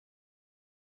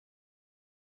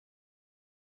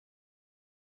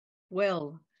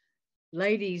Well,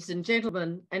 ladies and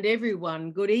gentlemen and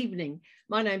everyone, good evening.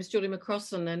 My name is Julie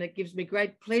McCrossin and it gives me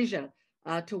great pleasure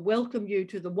to welcome you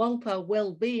to the Wolper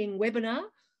Wellbeing webinar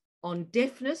on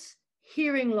deafness,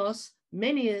 hearing loss,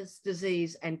 Meniere's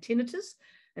disease and tinnitus.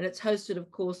 And it's hosted,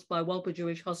 of course, by Wolper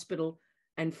Jewish Hospital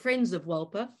and Friends of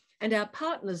Wolper. And our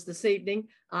partners this evening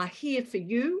are Here for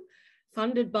You,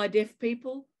 funded by deaf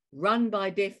people, run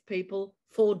by deaf people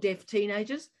for deaf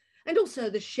teenagers, and also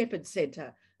the Shepherd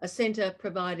Centre, a centre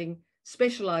providing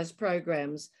specialised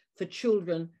programs for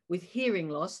children with hearing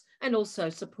loss and also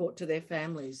support to their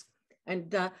families.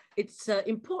 And it's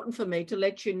important for me to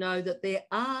let you know that there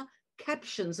are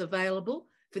captions available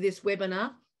for this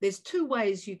webinar. There's two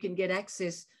ways you can get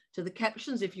access to the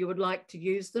captions if you would like to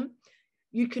use them.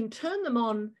 You can turn them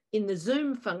on in the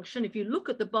Zoom function. If you look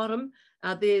at the bottom,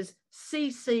 there's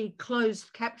CC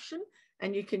closed caption,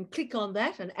 and you can click on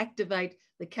that and activate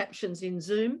the captions in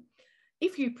Zoom.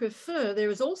 If you prefer,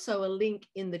 there is also a link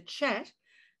in the chat,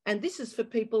 and this is for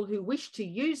people who wish to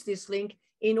use this link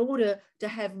in order to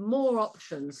have more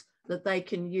options that they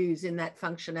can use in that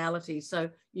functionality.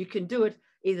 So you can do it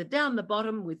either down the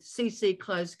bottom with CC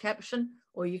closed caption,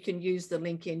 or you can use the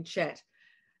link in chat.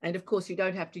 And of course, you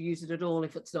don't have to use it at all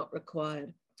if it's not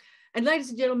required. And ladies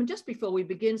and gentlemen, just before we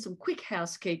begin, some quick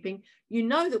housekeeping. You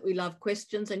know that we love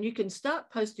questions, and you can start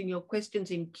posting your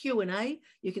questions in Q&A.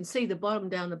 You can see the bottom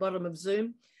down the bottom of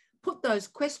Zoom. Put those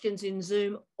questions in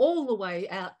Zoom all the way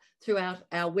out throughout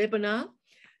our webinar.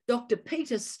 Dr.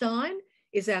 Peter Stein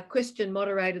is our question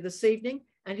moderator this evening,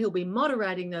 and he'll be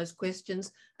moderating those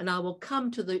questions, and I will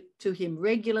come to him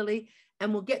regularly,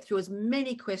 and we'll get through as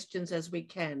many questions as we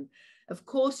can. Of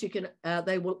course, you can.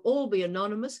 They will all be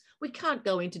anonymous. We can't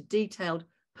go into detailed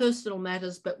personal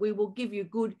matters, but we will give you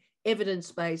good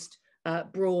evidence-based,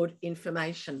 broad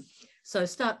information. So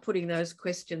start putting those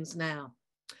questions now.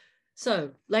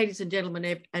 So, ladies and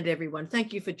gentlemen and everyone,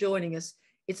 thank you for joining us.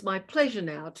 It's my pleasure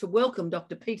now to welcome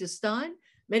Dr. Peter Stein,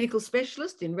 medical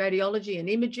specialist in radiology and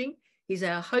imaging. He's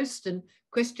our host and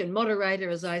question moderator,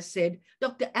 as I said.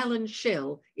 Dr. Alan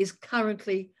Schell is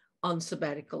currently on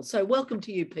sabbatical. So welcome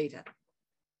to you, Peter.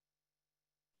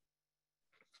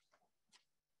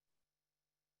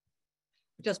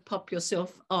 Just pop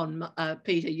yourself on,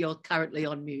 Peter, you're currently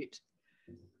on mute.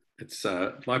 It's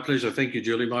my pleasure. Thank you,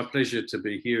 Julie. My pleasure to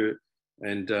be here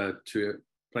and to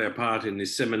play a part in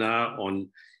this seminar on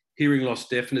hearing loss,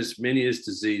 deafness, Meniere's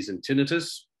disease and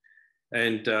tinnitus.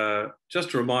 And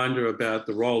just a reminder about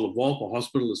the role of Wolper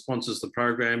Hospital that sponsors the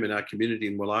program in our community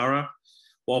in Woollahra.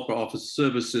 Wolper offers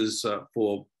services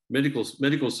for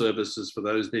medical services for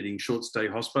those needing short stay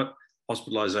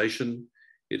hospitalisation.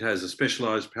 It has a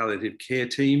specialised palliative care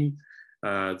team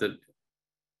that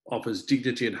offers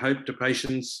dignity and hope to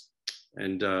patients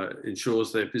and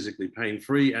ensures they're physically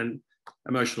pain-free and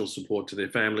emotional support to their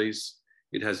families.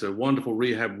 It has a wonderful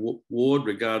rehab ward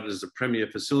regarded as a premier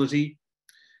facility.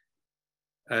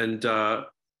 And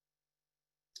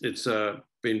it's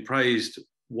been praised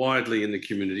widely in the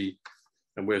community,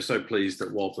 and we're so pleased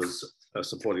that Wolper's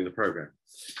supporting the program.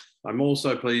 I'm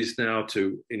also pleased now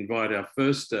to invite our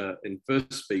first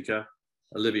speaker,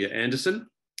 Olivia Anderson.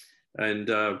 And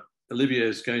Olivia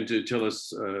is going to tell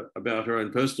us about her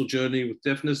own personal journey with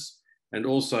deafness, and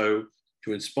also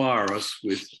to inspire us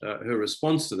with her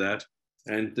response to that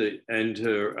and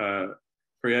her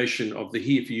creation of the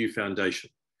Here For You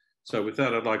Foundation. So with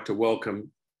that, I'd like to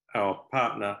welcome our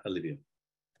partner, Olivia.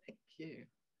 Thank you.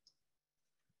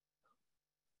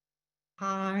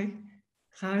 Hi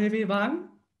everyone.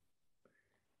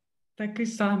 Thank you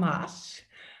so much.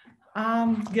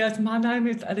 Yes, my name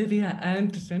is Olivia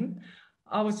Anderson.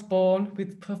 I was born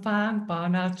with profound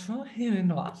bilateral hearing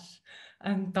loss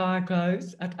and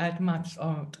diagnosed at 8 months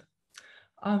old.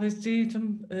 I received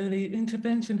some early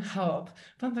intervention help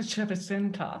from the Shepherd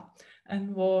Centre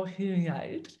and wore hearing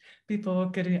aids before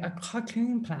getting a Cochlear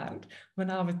implant when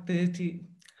I was 30.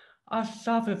 I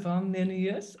suffered from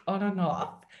Meniere's on and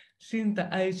off since the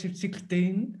age of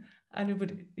 16, and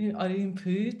it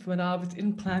improved when I was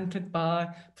implanted by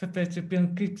Professor Bill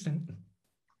Gibson.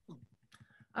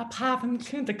 Apart from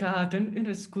kindergarten in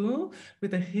a school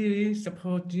with a hearing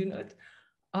support unit,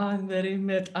 I rarely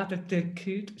met other deaf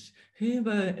kids who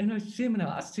were in a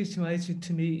similar situation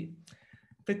to me.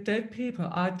 The deaf people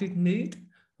I did meet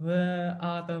were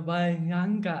either way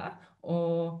younger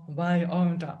or way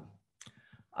older.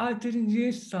 I didn't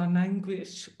use sign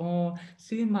language or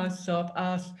see myself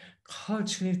as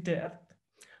culturally deaf.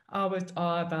 I was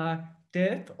either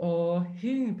deaf or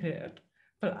hearing impaired,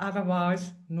 but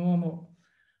otherwise normal.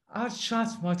 I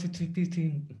just wanted to fit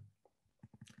in.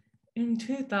 In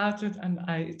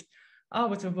 2008, I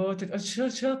was awarded a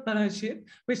social fellowship,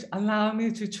 which allowed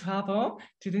me to travel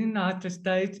to the United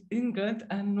States, England,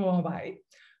 and Norway,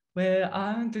 where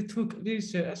I undertook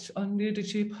research on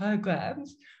leadership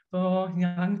programs for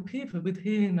young people with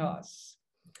hearing loss.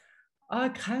 I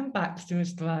came back to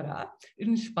Australia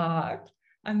inspired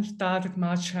and started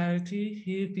my charity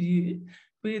Hear For You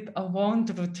with a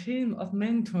wonderful team of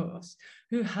mentors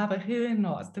who have a hearing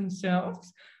loss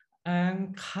themselves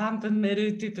and come from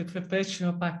many different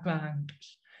professional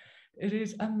backgrounds. It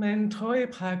is a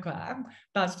mentoring program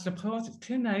that supports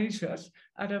teenagers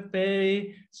at a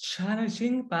very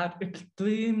challenging but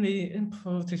extremely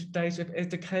important stage of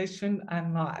education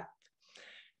and life.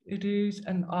 It is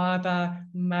an either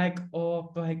make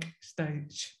or break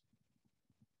stage.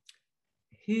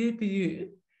 Hear For You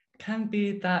can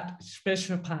be that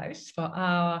special place for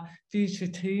our future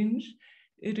teens.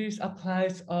 It is a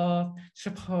place of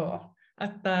support as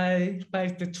they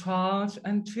face the trials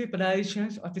and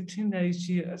tribulations of the teenage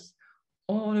years,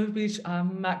 all of which are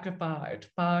magnified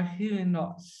by hearing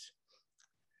loss.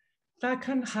 They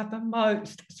can have the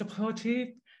most supportive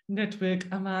network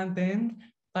around them,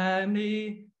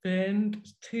 family,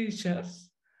 friends, teachers,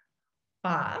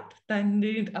 but they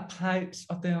need a place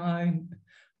of their own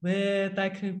where they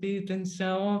can be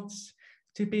themselves,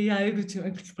 to be able to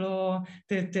explore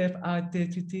their deaf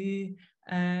identity,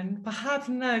 and perhaps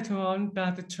later on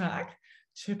down the track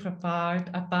to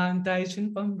provide a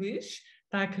foundation from which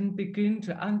they can begin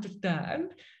to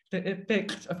understand the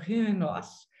effects of hearing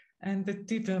loss and the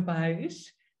different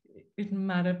ways it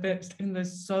manifests in the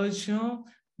social,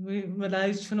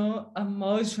 relational,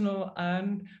 emotional,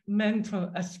 and mental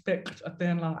aspects of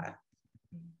their life.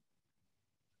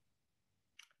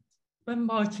 But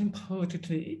most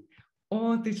importantly,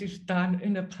 all this is done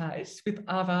in a place with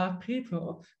other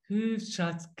people who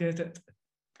just get it.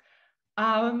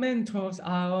 Our mentors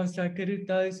are also getting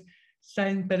those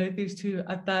same benefits too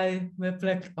as they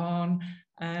reflect on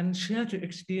and share their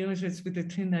experiences with the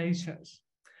teenagers.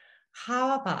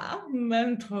 However,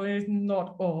 mentoring is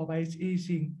not always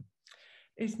easy.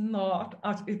 It's not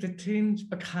as if the teens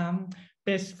become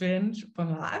best friends for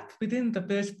life within the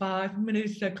first 5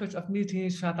 milliseconds of meeting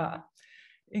each other.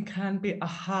 It can be a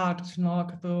hard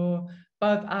slog for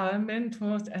both our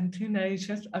mentors and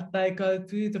teenagers as they go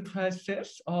through the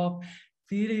process of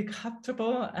feeling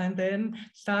comfortable and then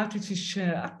starting to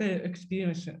share their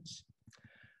experiences.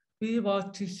 We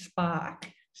want to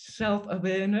spark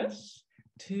self-awareness,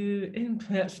 to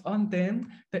impress on them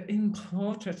the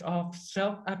importance of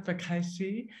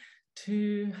self-advocacy,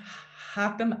 to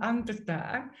have them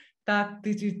understand that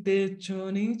this is their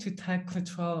journey to take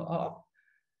control of.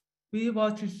 We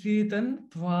want to see them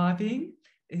thriving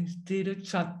instead of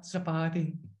just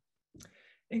surviving.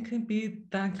 It can be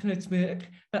thankless work,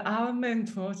 but our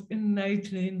mentors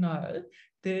innately know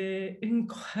the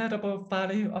incredible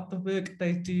value of the work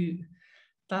they do.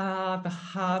 They are the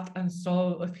heart and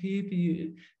soul of Hear For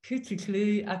You,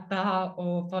 particularly as they are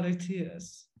all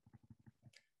volunteers.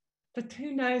 The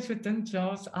teenagers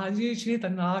themselves are usually the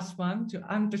last one to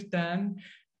understand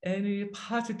any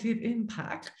positive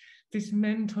impact this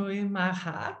mentoring might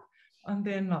have on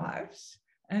their lives.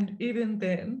 And even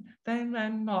then, they may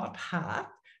not have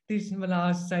this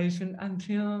realization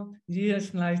until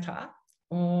years later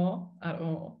or at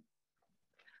all.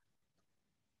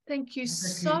 Thank you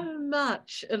so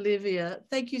much, Olivia.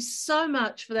 Thank you so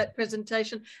much for that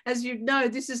presentation. As you know,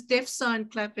 this is deaf sign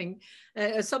clapping,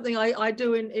 something I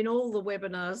do in all the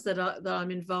webinars that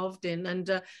I'm involved in.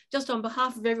 And just on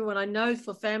behalf of everyone, I know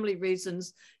for family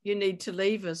reasons you need to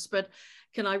leave us, but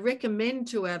can I recommend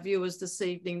to our viewers this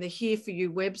evening the Hear For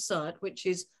You website, which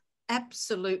is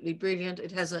absolutely brilliant.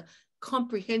 It has a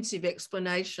comprehensive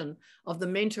explanation of the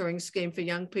mentoring scheme for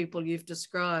young people you've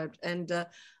described. And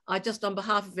I just, on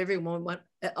behalf of everyone, want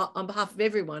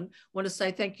to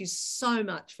say thank you so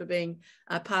much for being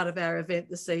a part of our event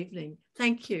this evening.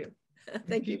 Thank you.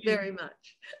 Thank you very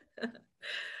much.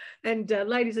 And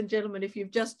ladies and gentlemen, if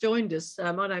you've just joined us,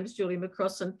 my name is Julie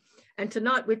McCrossin, and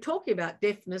tonight we're talking about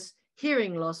deafness,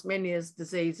 hearing loss, Meniere's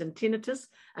disease and tinnitus,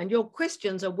 and your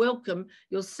questions are welcome.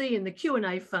 You'll see in the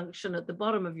Q&A function at the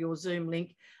bottom of your Zoom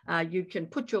link, you can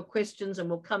put your questions and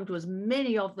we'll come to as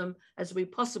many of them as we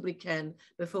possibly can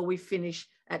before we finish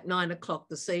at 9 o'clock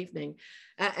this evening.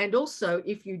 And also,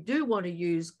 if you do want to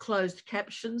use closed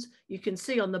captions, you can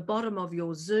see on the bottom of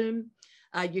your Zoom,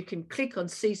 you can click on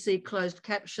CC closed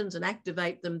captions and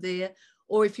activate them there.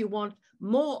 Or if you want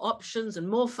more options and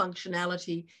more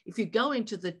functionality, if you go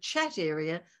into the chat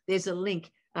area, there's a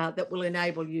link that will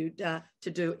enable you to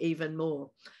do even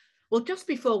more. Well, just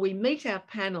before we meet our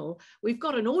panel, we've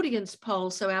got an audience poll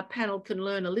so our panel can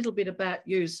learn a little bit about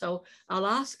you. So I'll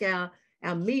ask our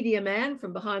our media man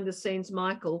from behind the scenes,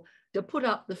 Michael, to put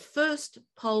up the first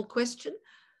poll question.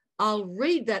 I'll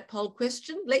read that poll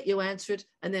question, let you answer it,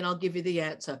 and then I'll give you the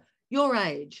answer. Your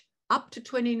age, up to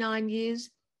 29 years,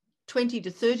 20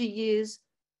 to 30 years,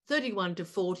 31 to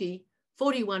 40,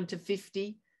 41 to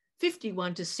 50,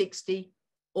 51 to 60,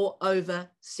 or over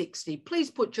 60.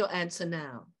 Please put your answer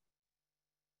now.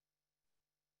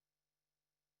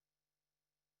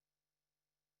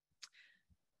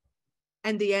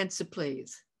 And the answer,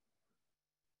 please.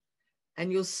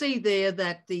 And you'll see there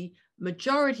that the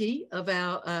majority of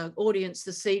our audience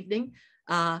this evening,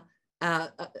 81%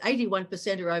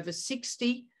 are over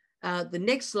 60, the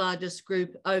next largest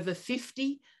group over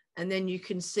 50, and then you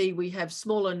can see we have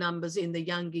smaller numbers in the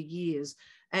younger years.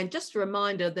 And just a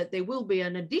reminder that there will be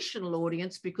an additional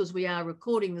audience because we are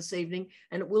recording this evening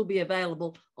and it will be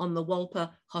available on the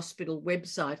Wolper Hospital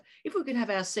website. If we could have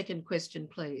our second question,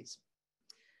 please.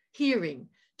 Hearing.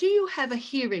 Do you have a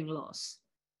hearing loss?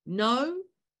 No,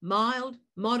 mild,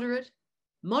 moderate,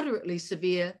 moderately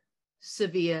severe,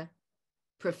 severe,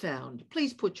 profound.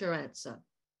 Please put your answer.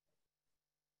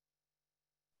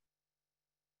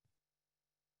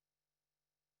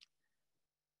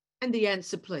 And the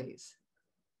answer, please.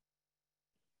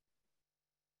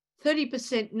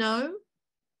 30% no,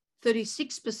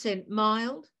 36%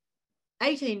 mild,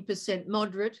 18%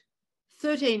 moderate,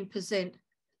 13%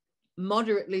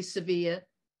 moderately severe,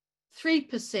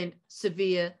 3%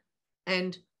 severe,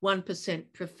 and 1%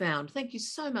 profound. Thank you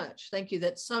so much. Thank you.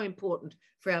 That's so important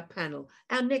for our panel.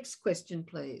 Our next question,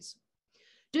 please.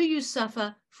 Do you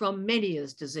suffer from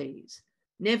Meniere's disease?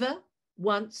 Never,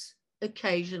 once,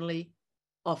 occasionally,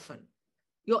 often.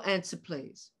 Your answer,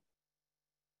 please.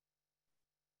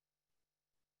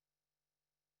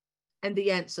 And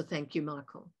the answer, thank you,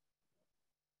 Michael.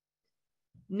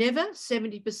 Never,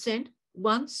 70%,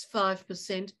 once,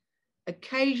 5%,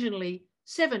 occasionally,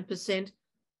 7%,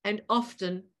 and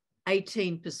often,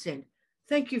 18%.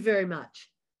 Thank you very much.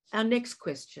 Our next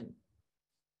question.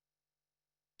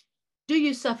 Do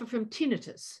you suffer from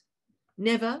tinnitus?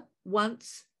 Never,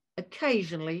 once,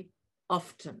 occasionally,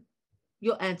 often.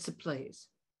 Your answer, please.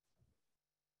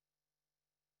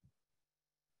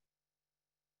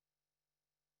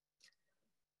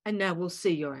 And now we'll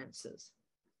see your answers.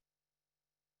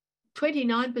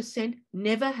 29%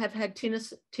 never have had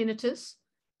tinnitus,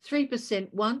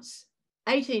 3% once,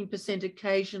 18%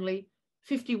 occasionally,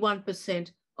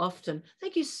 51% often.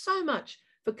 Thank you so much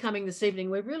for coming this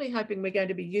evening. We're really hoping we're going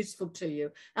to be useful to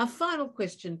you. Our final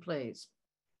question, please.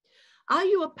 Are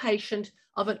you a patient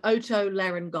of an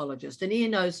otolaryngologist, an ear,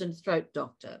 nose and throat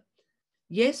doctor?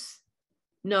 Yes,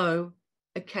 no,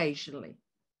 occasionally.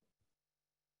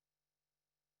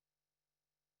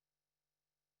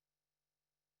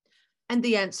 And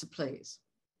the answer, please.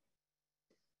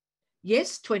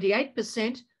 Yes,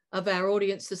 28% of our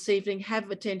audience this evening have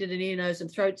attended an ear, nose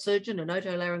and throat surgeon, an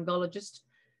otolaryngologist,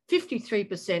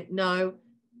 53% no,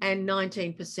 and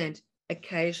 19%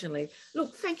 occasionally.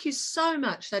 Look, thank you so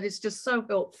much. That is just so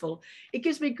helpful. It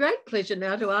gives me great pleasure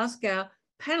now to ask our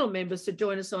panel members to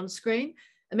join us on screen.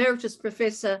 Emeritus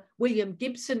Professor William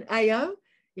Gibson, AO,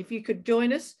 if you could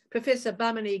join us. Professor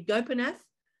Bamini Gopinath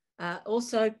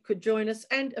also could join us,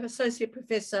 and Associate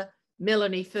Professor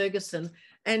Melanie Ferguson.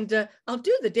 And I'll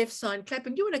do the deaf sign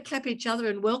clapping. Do you want to clap each other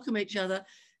and welcome each other?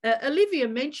 Olivia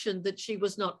mentioned that she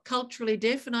was not culturally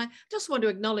deaf, and I just want to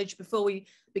acknowledge before we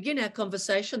begin our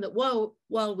conversation that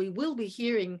while we will be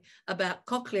hearing about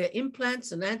cochlear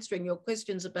implants and answering your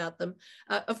questions about them,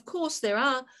 of course there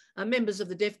are members of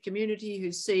the deaf community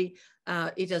who see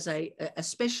it as a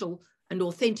special and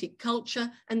authentic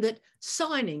culture, and that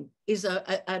signing is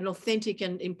an authentic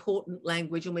and important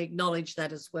language, and we acknowledge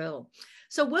that as well.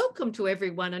 So welcome to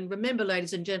everyone, and remember,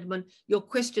 ladies and gentlemen, your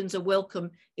questions are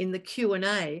welcome in the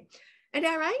Q&A. And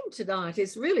our aim tonight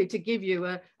is really to give you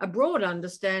a broad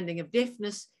understanding of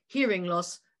deafness, hearing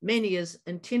loss, Meniere's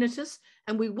and tinnitus,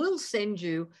 and we will send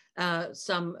you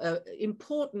some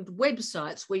important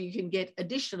websites where you can get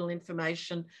additional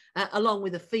information along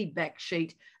with a feedback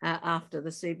sheet after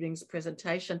this evening's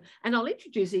presentation. And I'll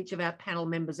introduce each of our panel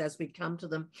members as we come to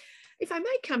them. If I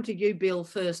may come to you, Bill,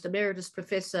 first, Emeritus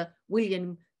Professor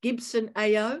William Gibson,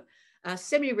 AO, a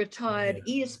semi-retired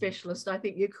ear specialist, I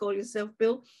think you call yourself,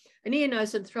 Bill, an ear,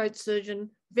 nose and throat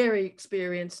surgeon, very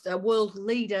experienced, a world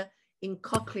leader in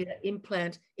cochlear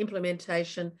implant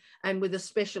implementation, and with a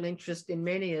special interest in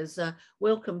Meniere's.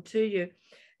 Welcome to you.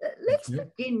 Let's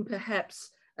begin perhaps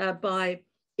by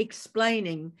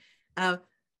explaining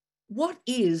what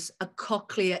is a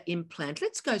cochlear implant.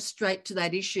 Let's go straight to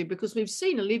that issue because we've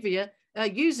seen Olivia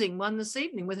using one this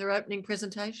evening with her opening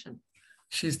presentation.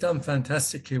 She's done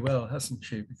fantastically well, hasn't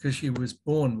she? Because she was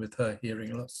born with her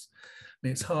hearing loss. I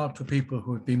mean, it's hard for people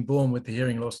who have been born with the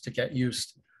hearing loss to get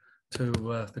used to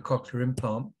the cochlear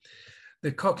implant.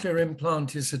 The cochlear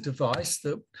implant is a device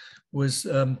that was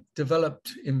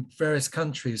developed in various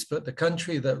countries, but the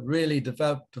country that really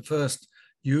developed the first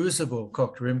usable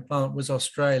cochlear implant was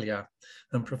Australia,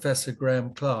 and Professor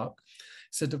Graham Clark.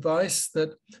 It's a device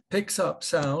that picks up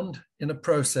sound in a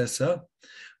processor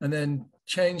and then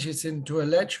changes into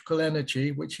electrical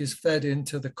energy, which is fed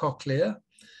into the cochlear.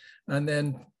 And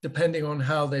then depending on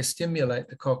how they stimulate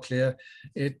the cochlear,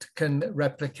 it can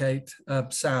replicate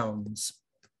sounds.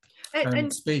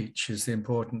 And speech is the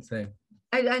important thing.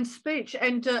 And speech.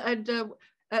 And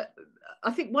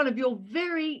I think one of your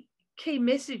very key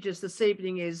messages this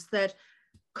evening is that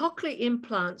cochlear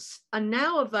implants are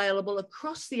now available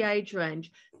across the age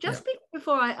range. Just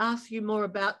before I ask you more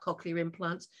about cochlear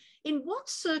implants, in what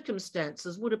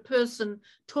circumstances would a person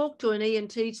talk to an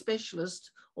ENT specialist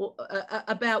or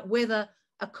about whether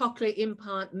a cochlear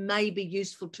implant may be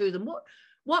useful to them?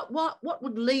 What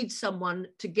would lead someone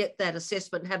to get that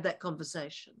assessment and have that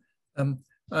conversation?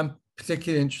 I'm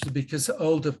particularly interested because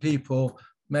older people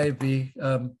may be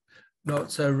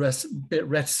not so bit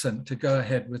reticent to go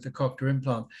ahead with the cochlear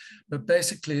implant. But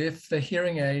basically, if the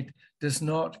hearing aid does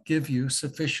not give you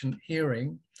sufficient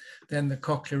hearing, then the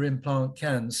cochlear implant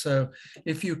can. So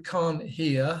if you can't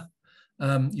hear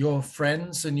your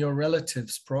friends and your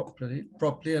relatives properly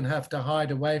and have to hide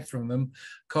away from them,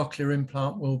 cochlear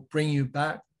implant will bring you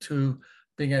back to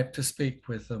being able to speak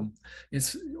with them.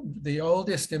 It's the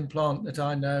oldest implant that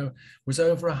I know was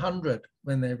over 100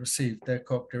 when they received their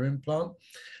cochlear implant.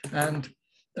 And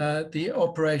the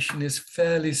operation is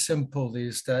fairly simple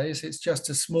these days. It's just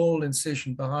a small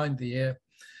incision behind the ear.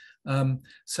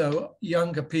 So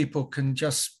younger people can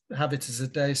just have it as a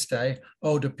day stay.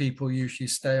 Older people usually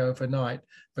stay overnight.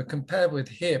 But compared with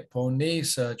hip or knee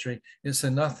surgery, it's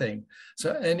a nothing.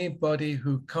 So anybody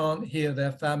who can't hear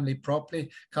their family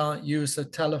properly, can't use a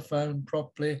telephone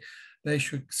properly, they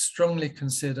should strongly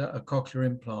consider a cochlear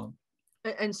implant.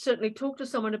 And certainly talk to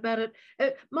someone about it.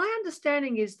 My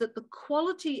understanding is that the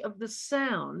quality of the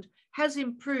sound has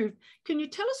improved. Can you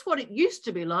tell us what it used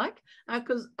to be like?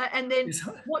 And then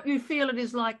what you feel it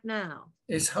is like now?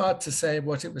 It's hard to say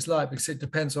what it was like because it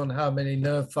depends on how many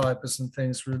nerve fibers and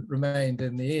things remained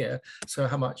in the ear, so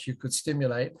how much you could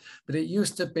stimulate. But it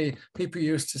used to be, people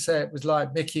used to say it was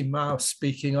like Mickey Mouse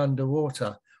speaking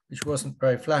underwater, which wasn't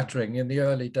very flattering in the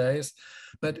early days.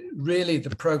 But really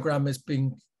the program has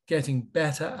been getting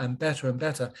better and better and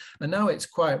better. And now it's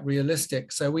quite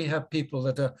realistic. So we have people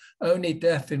that are only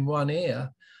deaf in one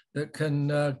ear that can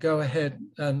go ahead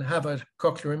and have a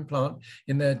cochlear implant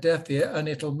in their deaf ear and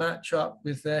it'll match up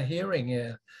with their hearing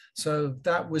ear. So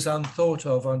that was unthought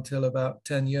of until about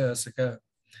 10 years ago.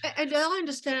 And I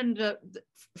understand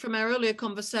from our earlier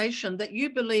conversation that you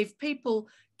believe people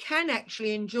can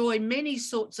actually enjoy many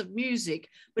sorts of music,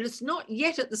 but it's not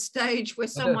yet at the stage where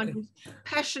someone who's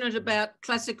passionate about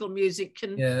classical music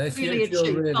can really achieve.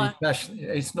 You're really passionate,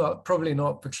 it's probably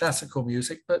not for classical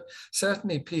music, but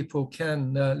certainly people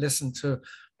can listen to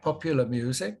popular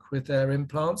music with their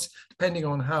implants, depending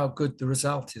on how good the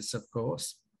result is, of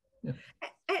course. Yeah.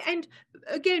 And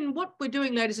again, what we're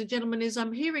doing, ladies and gentlemen, is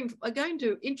I'm going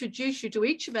to introduce you to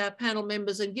each of our panel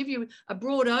members and give you a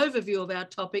broad overview of our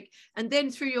topic. And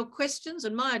then through your questions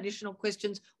and my additional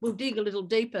questions, we'll dig a little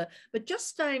deeper. But just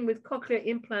staying with cochlear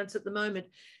implants at the moment,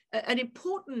 an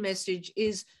important message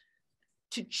is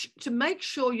to make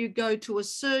sure you go to a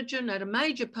surgeon at a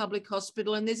major public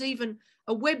hospital. And there's even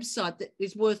a website that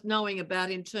is worth knowing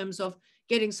about in terms of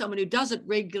getting someone who does it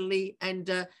regularly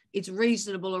and it's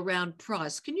reasonable around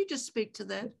price. Can you just speak to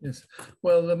that? Yes.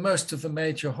 Well, most of the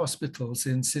major hospitals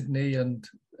in Sydney and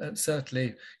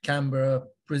certainly Canberra,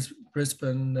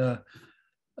 Brisbane,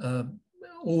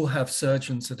 all have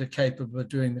surgeons that are capable of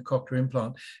doing the cochlear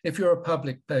implant. If you're a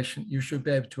public patient, you should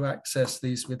be able to access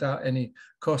these without any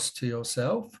cost to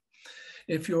yourself.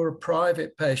 If you're a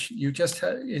private patient,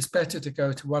 it's better to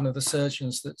go to one of the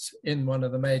surgeons that's in one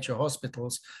of the major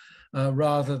hospitals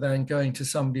rather than going to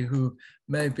somebody who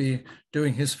may be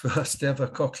doing his first ever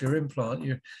cochlear implant.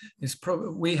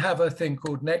 We have a thing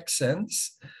called NextSense,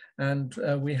 and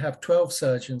we have 12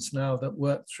 surgeons now that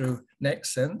work through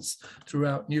NextSense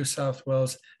throughout New South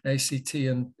Wales, ACT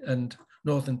and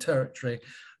Northern Territory.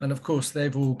 And of course,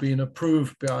 they've all been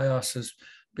approved by us as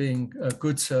being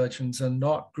good surgeons and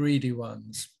not greedy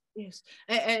ones. Yes,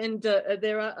 and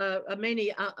there are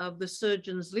many of the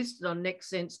surgeons listed on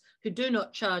NextSense who do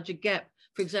not charge a gap,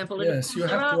 for example. Yes, you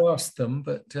have to ask them,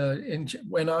 but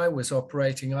when I was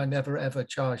operating, I never ever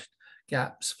charged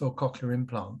gaps for cochlear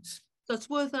implants. So it's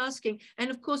worth asking.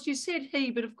 And of course, you said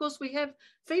he, but of course we have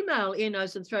female ear,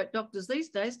 nose and throat doctors these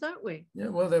days, don't we? Yeah,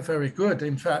 well, they're very good.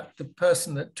 In fact, the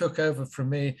person that took over from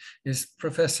me is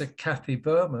Professor Kathy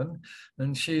Berman,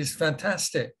 and she's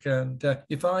fantastic. And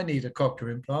if I need a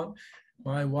cochlear implant,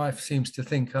 my wife seems to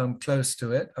think I'm close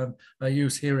to it. I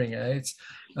use hearing aids.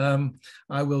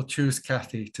 I will choose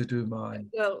Kathy to do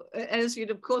mine. Well, as you,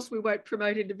 of course, we won't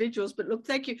promote individuals, but look,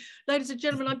 thank you. Ladies and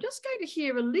gentlemen, I'm just going to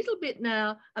hear a little bit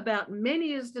now about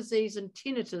Meniere's disease and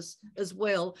tinnitus as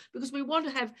well, because we want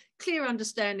to have clear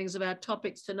understandings of our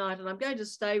topics tonight. And I'm going to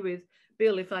stay with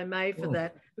Bill, if I may, for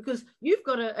that, because you've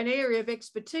got an area of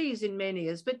expertise in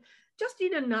Meniere's, but just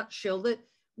in a nutshell,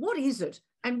 what is it?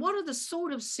 And what are the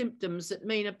sort of symptoms that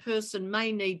mean a person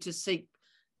may need to seek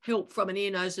help from an ear,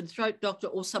 nose and throat doctor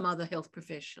or some other health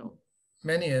professional?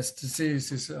 Meniere's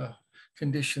disease is a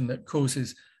condition that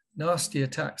causes nasty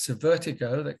attacks of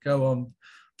vertigo that go on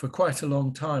for quite a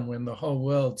long time when the whole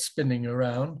world's spinning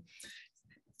around.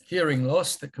 Hearing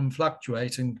loss that can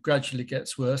fluctuate and gradually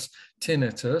gets worse,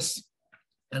 tinnitus,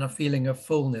 and a feeling of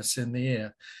fullness in the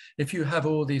ear. If you have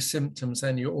all these symptoms,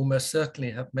 then you almost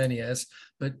certainly have Meniere's,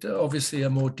 but obviously a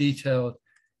more detailed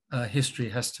history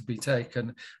has to be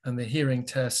taken, and the hearing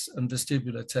tests and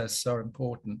vestibular tests are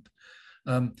important.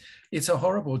 It's a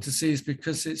horrible disease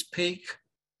because its peak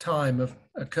time of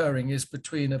occurring is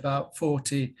between about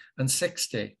 40 and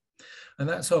 60. And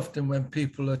that's often when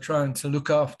people are trying to look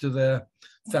after their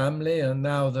family and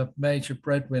now the major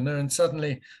breadwinner, and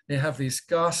suddenly they have these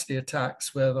ghastly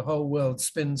attacks where the whole world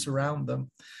spins around them.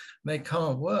 They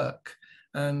can't work,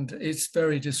 and it's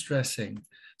very distressing.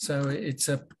 So it's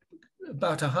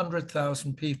about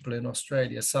 100,000 people in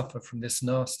Australia suffer from this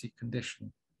nasty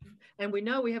condition. And we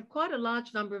know we have quite a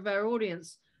large number of our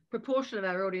audience, proportion of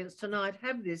our audience tonight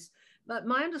have this. But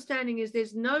my understanding is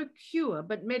there's no cure,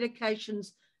 but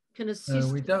medications can assist.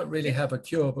 No, we don't really have a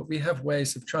cure, but we have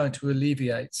ways of trying to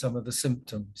alleviate some of the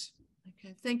symptoms.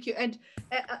 Okay, thank you. And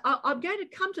I'm going to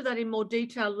come to that in more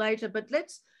detail later, but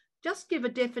let's just give a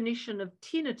definition of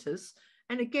tinnitus.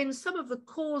 And again, some of the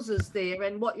causes there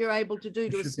and what you're able to do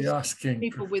to assist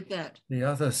people with that. The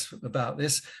others about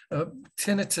this.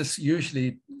 Tinnitus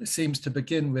usually seems to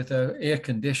begin with an ear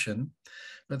condition,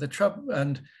 but the trouble,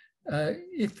 and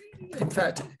if in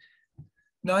fact,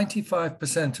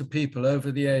 95% of people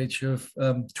over the age of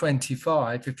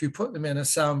 25, if you put them in a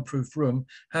soundproof room,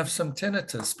 have some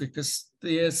tinnitus because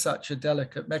the ear is such a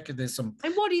delicate mechanism.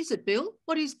 And what is it, Bill?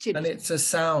 What is tinnitus? And it's a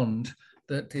sound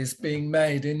that is being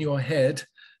made in your head,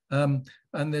 and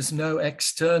there's no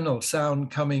external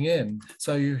sound coming in.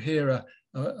 So you hear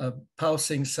a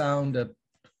pulsing sound,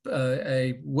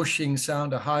 a whooshing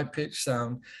sound, a high-pitched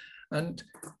sound. And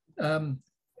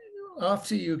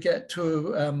after you get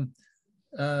to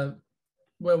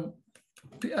well,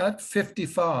 at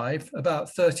 55,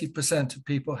 about 30% of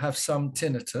people have some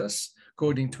tinnitus,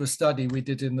 according to a study we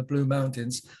did in the Blue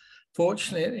Mountains.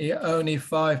 Fortunately, only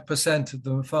 5% of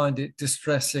them find it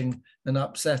distressing and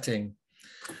upsetting.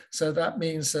 So that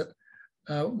means that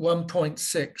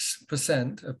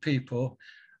 1.6% of people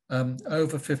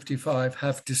over 55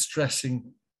 have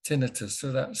distressing tinnitus.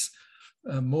 So that's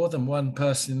more than one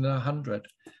person in 100,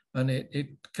 and it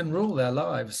can rule their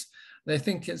lives. They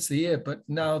think it's the ear, but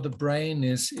now the brain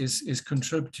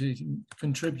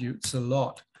contributes a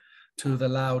lot to the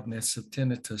loudness of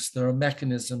tinnitus. There are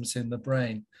mechanisms in the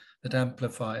brain that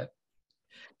amplify it.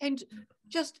 And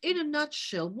just in a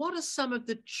nutshell, what are some of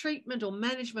the treatment or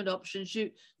management options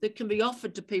that can be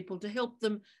offered to people to help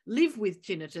them live with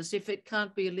tinnitus if it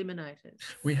can't be eliminated?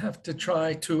 We have to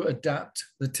try to adapt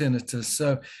the tinnitus.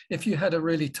 So if you had a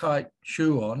really tight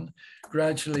shoe on,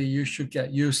 gradually you should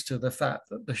get used to the fact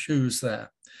that the shoe's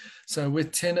there. So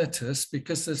with tinnitus,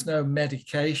 because there's no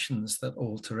medications that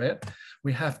alter it,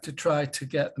 we have to try to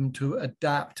get them to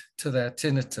adapt to their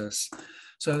tinnitus.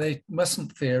 So they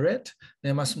mustn't fear it,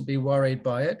 they mustn't be worried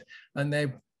by it, and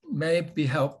they may be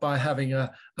helped by having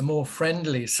a more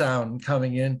friendly sound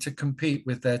coming in to compete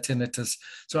with their tinnitus.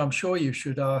 So I'm sure you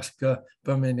should ask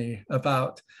Bamini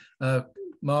about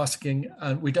masking,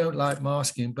 and we don't like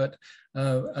masking, but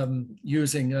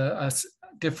using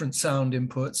different sound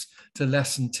inputs to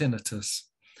lessen tinnitus.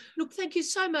 Look, thank you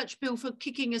so much, Bill, for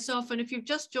kicking us off. And if you've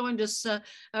just joined us,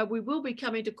 we will be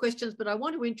coming to questions, but I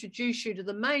want to introduce you to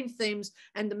the main themes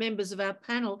and the members of our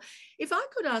panel. If I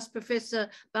could ask Professor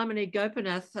Bamini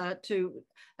Gopinath to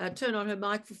turn on her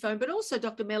microphone, but also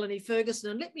Dr. Melanie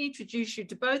Ferguson, and let me introduce you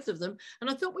to both of them. And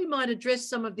I thought we might address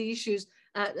some of the issues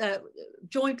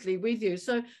jointly with you.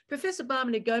 So Professor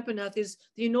Bamini Gopinath is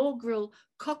the inaugural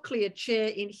Cochlear Chair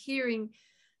in Hearing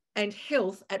and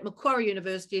Health at Macquarie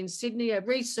University in Sydney, a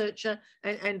researcher,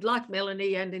 and like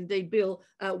Melanie and indeed Bill,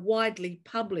 widely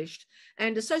published.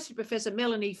 And Associate Professor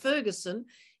Melanie Ferguson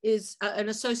is an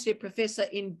Associate Professor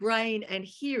in Brain and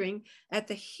Hearing at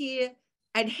the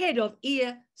Head of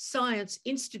Ear Science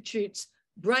Institute's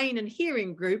Brain and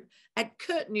Hearing Group at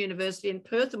Curtin University in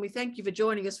Perth. And we thank you for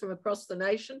joining us from across the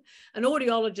nation. An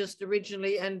audiologist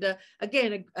originally, and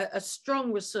again, a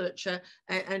strong researcher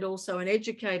and also an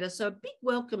educator. So a big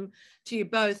welcome to you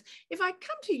both. If I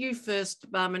come to you first,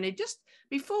 Bamini, just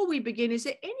before we begin, is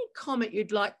there any comment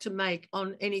you'd like to make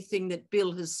on anything that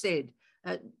Bill has said?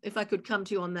 If I could come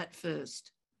to you on that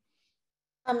first.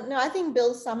 No, I think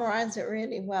Bill summarized it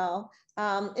really well.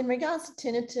 In regards to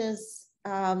tinnitus,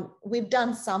 we've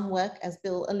done some work, as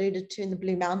Bill alluded to, in the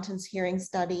Blue Mountains hearing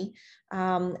study.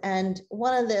 And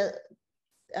one of the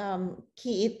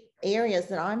key areas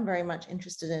that I'm very much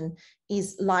interested in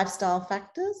is lifestyle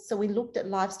factors. So we looked at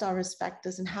lifestyle risk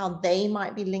factors and how they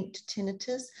might be linked to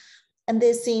tinnitus. And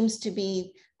there seems to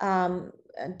be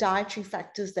dietary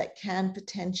factors that can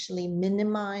potentially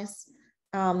minimize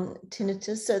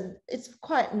tinnitus. So it's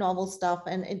quite novel stuff,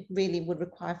 and it really would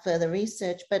require further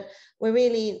research, but we're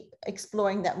really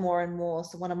exploring that more and more.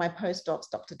 So one of my postdocs,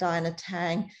 Dr. Diana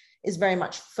Tang, is very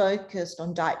much focused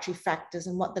on dietary factors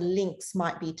and what the links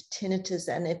might be to tinnitus,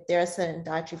 and if there are certain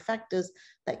dietary factors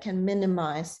that can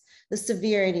minimize the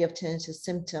severity of tinnitus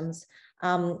symptoms.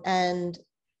 And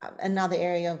another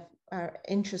area of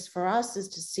interest for us is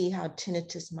to see how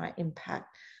tinnitus might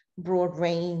impact a broad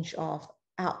range of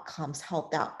outcomes,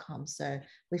 health outcomes. So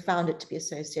we found it to be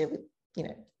associated with,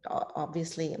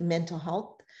 obviously mental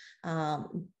health,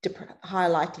 high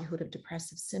likelihood of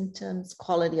depressive symptoms,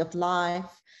 quality of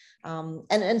life. And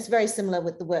it's very similar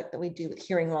with the work that we do with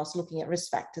hearing loss, looking at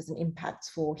risk factors and impacts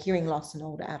for hearing loss in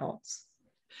older adults.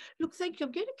 Look, thank you.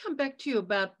 I'm going to come back to you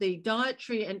about the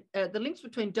dietary and the links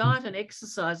between diet and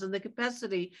exercise and the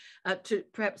capacity to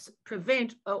perhaps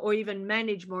prevent or even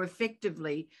manage more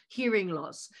effectively hearing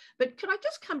loss. But could I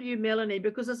just come to you, Melanie,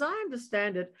 because as I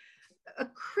understand it, a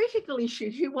critical issue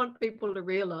you want people to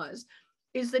realise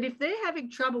is that if they're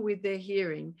having trouble with their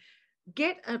hearing,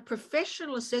 get a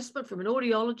professional assessment from an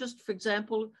audiologist, for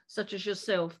example, such as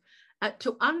yourself,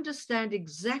 to understand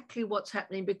exactly what's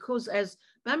happening, because as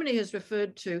Bamini has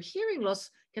referred to, hearing loss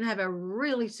can have a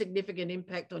really significant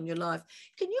impact on your life.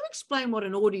 Can you explain what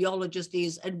an audiologist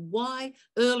is and why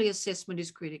early assessment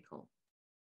is critical?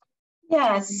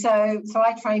 Yeah, so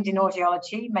I trained in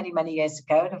audiology many years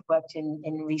ago, and I've worked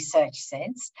in research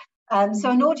since.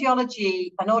 So an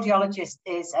audiologist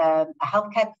is a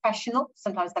healthcare professional.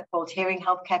 Sometimes they're called hearing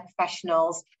healthcare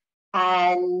professionals,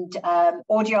 and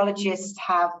audiologists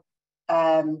have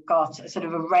got sort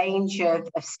of a range of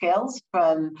skills,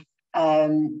 from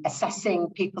assessing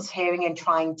people's hearing and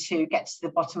trying to get to the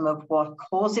bottom of what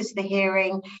causes the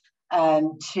hearing,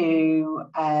 to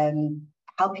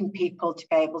helping people to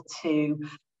be able to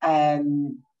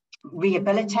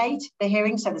rehabilitate the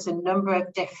hearing. So there's a number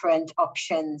of different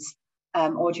options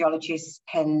audiologists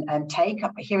can take.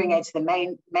 Hearing aids are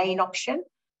the main option.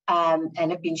 And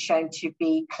have been shown to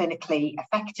be clinically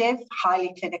effective, highly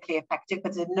clinically effective,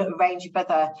 but there's a range of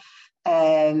other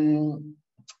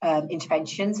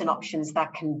interventions and options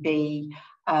that can be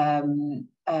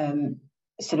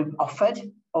sort of offered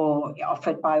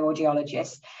by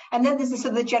audiologists. And then there's the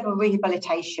sort of the general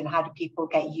rehabilitation. How do people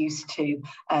get used to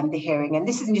the hearing? And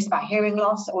this isn't just about hearing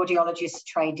loss. Audiologists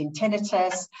trained in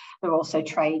tinnitus. They're also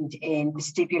trained in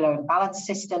vestibular and balance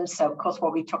systems. So of course,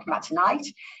 what we're talking about tonight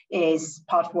is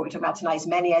part of what we're talking about tonight is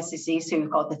Meniere's disease. So we've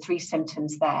got the 3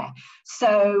 symptoms there.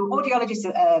 So audiologists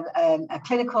are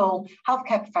clinical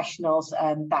healthcare professionals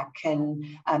that can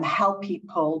help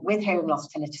people with hearing loss,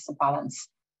 tinnitus and balance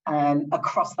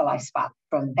across the lifespan,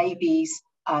 from babies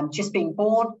just being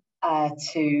born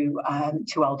to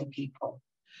older people.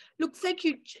 Look, thank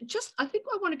you. I think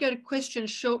I want to go to questions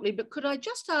shortly, but could I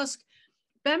just ask,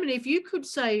 Bamini, if you could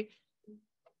say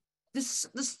the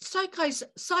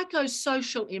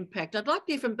psychosocial impact. I'd like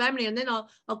to hear from Bamini, and then I'll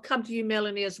come to you,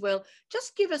 Melanie, as well.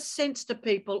 Just give a sense to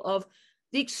people of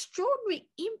the extraordinary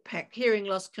impact hearing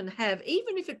loss can have,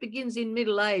 even if it begins in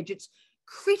middle age. It's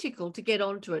critical to get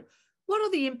onto it. What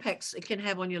are the impacts it can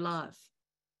have on your life?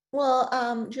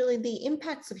 Well, Julie, the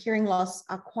impacts of hearing loss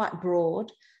are quite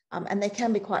broad, and they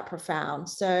can be quite profound.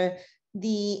 So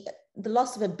the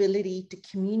loss of ability to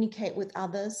communicate with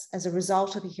others as a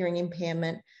result of a hearing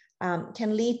impairment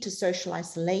can lead to social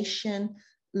isolation,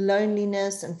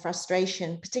 loneliness, and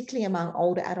frustration, particularly among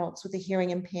older adults with a hearing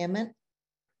impairment.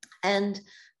 And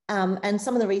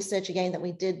some of the research, again, that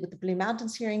we did with the Blue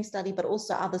Mountains hearing study, but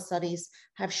also other studies,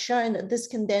 have shown that this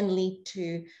can then lead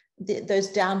to those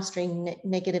downstream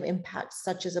negative impacts,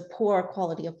 such as a poorer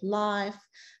quality of life,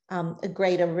 a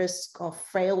greater risk of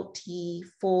frailty,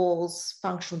 falls,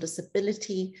 functional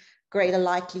disability, greater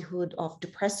likelihood of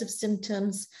depressive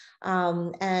symptoms.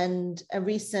 And a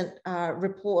recent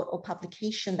report or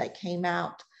publication that came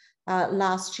out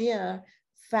last year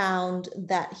found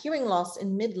that hearing loss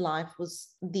in midlife was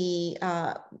the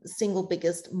single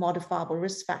biggest modifiable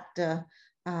risk factor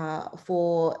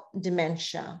for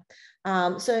dementia.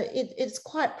 So it's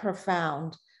quite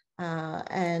profound,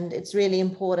 and it's really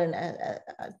important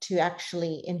to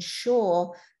actually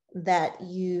ensure that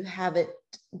you have it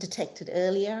detected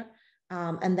earlier,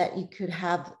 and that you could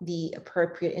have the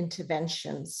appropriate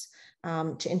interventions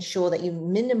to ensure that you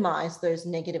minimize those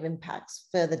negative impacts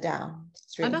further down.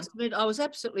 I must admit, I was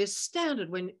absolutely astounded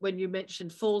when you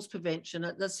mentioned falls prevention.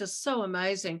 That's just so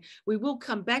amazing. We will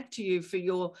come back to you for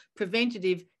your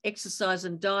preventative exercise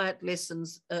and diet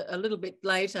lessons a little bit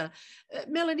later.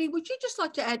 Melanie, would you just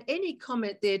like to add any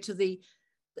comment there to the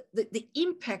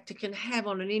impact it can have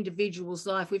on an individual's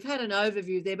life? We've had an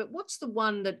overview there, but what's the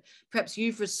one that perhaps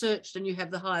you've researched and you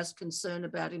have the highest concern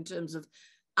about in terms of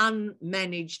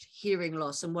unmanaged hearing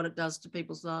loss and what it does to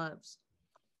people's lives?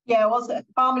 Yeah, well,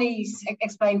 Bamini's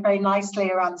explained very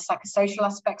nicely around the psychosocial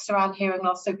aspects around hearing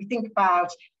loss. So if you think about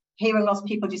hearing loss,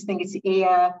 people just think it's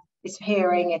ear, it's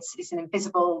hearing, it's an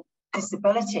invisible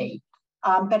disability.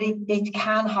 But it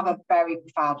can have a very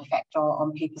profound effect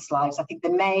on people's lives. I think the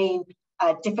main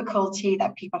difficulty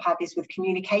that people have is with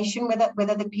communication with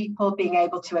other people, being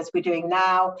able to, as we're doing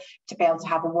now, to be able to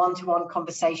have a one-to-one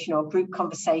conversation or group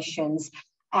conversations.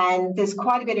 And there's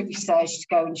quite a bit of research to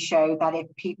go and show that if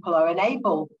people are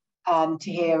unable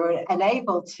to hear or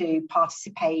unable to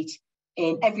participate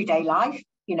in everyday life,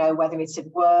 you know, whether it's at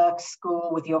work, school,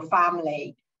 with your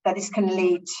family, that this can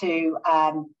lead to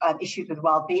issues with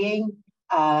well-being,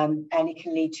 and it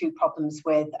can lead to problems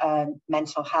with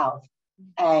mental health.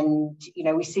 And, you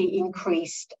know, we see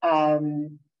increased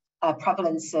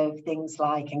prevalence of things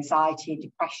like anxiety and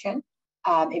depression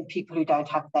in people who don't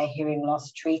have their hearing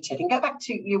loss treated. And go back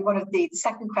to one of the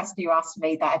second question you asked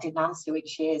me that I didn't answer,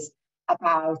 which is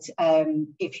about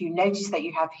if you notice that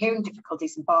you have hearing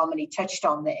difficulties, and Bamini touched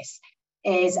on this,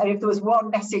 is, and if there was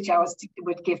one message I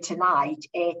would give tonight,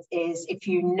 it is if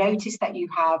you notice that you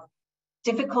have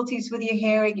difficulties with your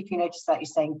hearing, if you notice that you're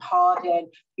saying pardon,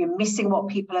 you're missing what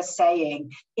people are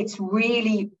saying, it's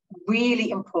really,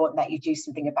 really important that you do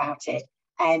something about it.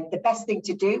 And the best thing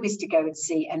to do is to go and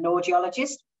see an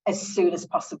audiologist as soon as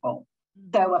possible.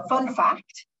 So a fun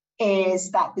fact is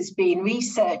that there's been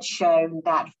research shown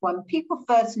that when people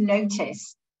first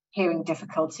notice hearing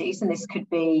difficulties, and this could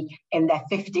be in their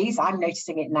 50s, I'm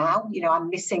noticing it now, you know,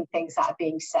 I'm missing things that are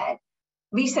being said.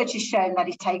 Research has shown that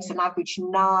it takes an average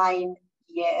 9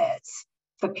 years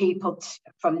for people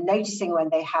from noticing when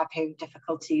they have hearing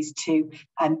difficulties to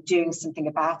doing something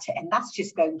about it. And that's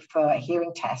just going for a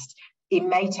hearing test. It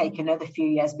may take another few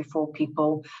years before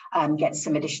people get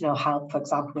some additional help, for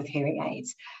example, with hearing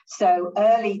aids. So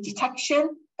early detection,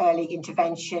 early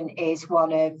intervention is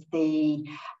one of the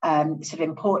sort of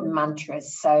important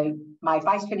mantras. So my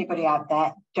advice for anybody out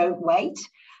there, don't wait.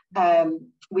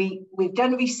 We've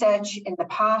done research in the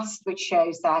past which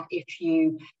shows that if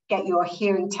you get your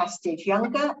hearing tested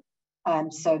younger,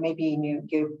 so maybe in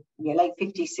your late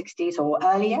 50s, 60s or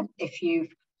earlier, if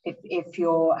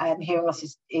your hearing loss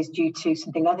is due to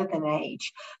something other than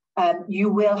age, you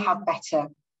will have better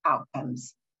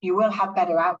outcomes. You will have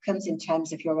better outcomes in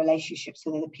terms of your relationships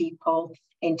with other people,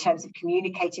 in terms of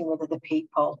communicating with other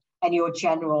people, and your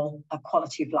general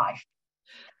quality of life.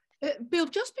 Bill,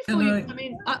 just before you come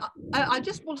in, I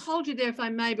just will hold you there if I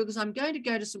may, because I'm going to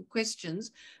go to some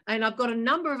questions and I've got a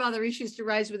number of other issues to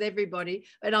raise with everybody,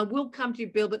 and I will come to you,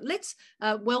 Bill, but let's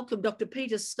welcome Dr.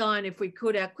 Peter Stein, if we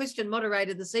could, our question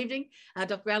moderator this evening.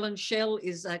 Dr. Alan Schell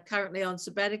is currently on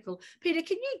sabbatical. Peter,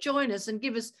 can you join us and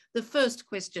give us the first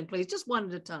question, please, just one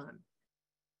at a time?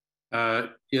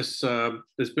 Yes,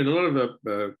 there's been a lot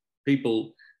of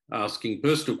people asking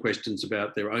personal questions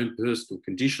about their own personal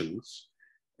conditions.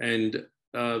 And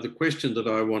the question that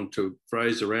I want to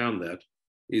phrase around that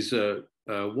is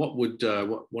what would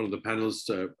one of the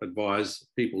panelists advise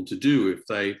people to do if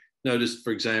they noticed,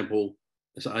 for example,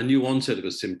 a new onset of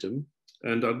a symptom?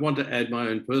 And I'd want to add my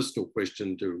own personal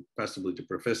question to possibly to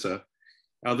Professor.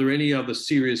 Are there any other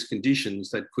serious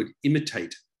conditions that could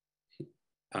imitate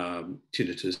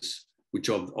tinnitus, which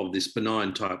of this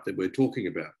benign type that we're talking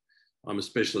about? I'm a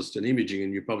specialist in imaging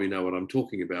and you probably know what I'm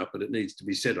talking about, but it needs to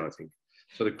be said, I think.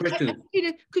 So the question,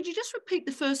 Peter, could you just repeat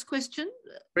the first question?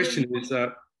 Question is,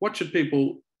 what should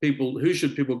who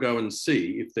should people go and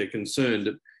see if they're concerned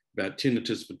about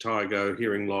tinnitus, vertigo,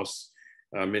 hearing loss,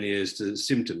 Meniere's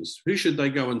symptoms. Who should they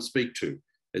go and speak to?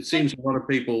 It seems a lot of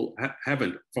people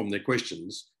haven't, from their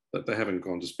questions, that they haven't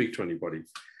gone to speak to anybody.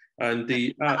 And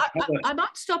the I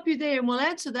might stop you there and we'll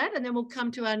answer that, and then we'll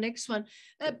come to our next one.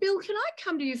 Bill, can I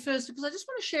come to you first? Because I just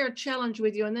want to share a challenge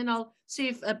with you, and then I'll see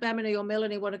if Bamini or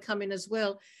Melanie want to come in as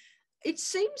well. It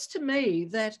seems to me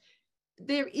that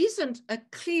there isn't a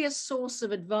clear source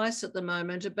of advice at the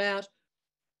moment about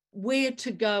where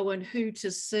to go and who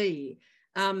to see.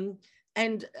 You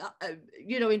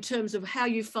know, in terms of how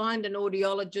you find an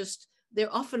audiologist,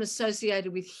 they're often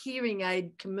associated with hearing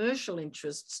aid commercial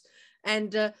interests,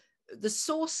 and the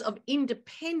source of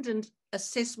independent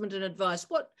assessment and advice.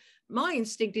 What my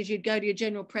instinct is, you'd go to your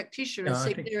general practitioner and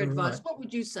seek their advice. Right. What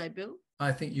would you say, Bill?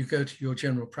 I think you go to your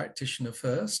general practitioner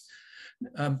first.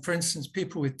 For instance,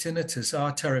 people with tinnitus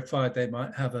are terrified they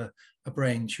might have a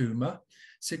brain tumor.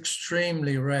 It's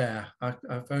extremely rare.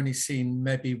 I've only seen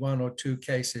maybe 1 or 2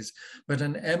 cases, but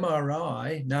an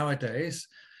MRI nowadays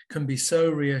can be so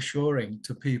reassuring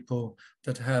to people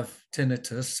that have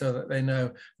tinnitus, so that they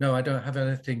know, no, I don't have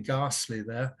anything ghastly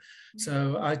there.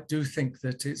 So I do think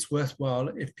that it's worthwhile,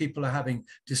 if people are having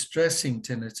distressing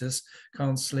tinnitus,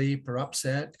 can't sleep or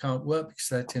upset, can't work because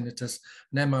they're tinnitus,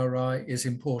 an MRI is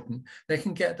important. They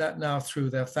can get that now through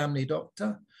their family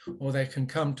doctor, or they can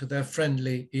come to their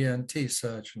friendly ENT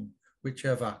surgeon,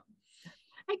 whichever.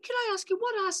 And can I ask you,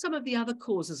 what are some of the other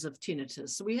causes of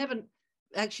tinnitus? We haven't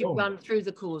actually run through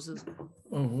the causes.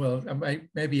 Oh, well, I may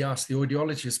maybe ask the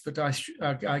audiologist, but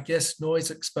I guess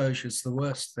noise exposure is the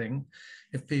worst thing.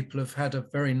 If people have had a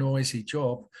very noisy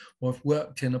job or have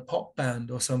worked in a pop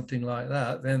band or something like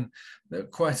that, then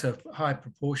quite a high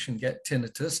proportion get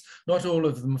tinnitus. Not all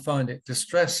of them find it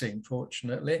distressing,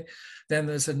 fortunately. Then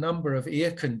there's a number of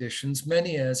ear conditions.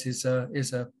 Meniere's is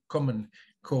a common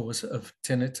cause of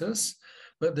tinnitus.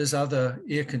 But there's other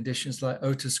ear conditions like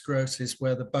otosclerosis,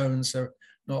 where the bones are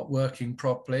not working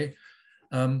properly.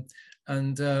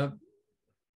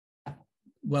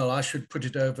 Well, I should put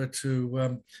it over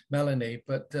to Melanie,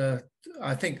 but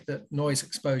I think that noise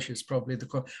exposure is probably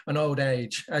an old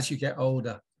age as you get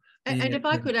older. And if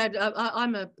I could add,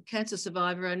 I'm a cancer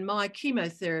survivor, and my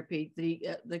chemotherapy,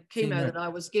 the chemo that I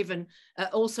was given,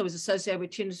 also is associated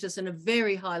with tinnitus, and a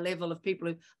very high level of people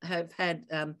who have had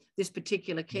this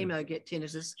particular chemo get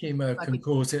tinnitus. Chemo can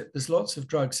cause it. There's lots of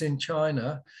drugs in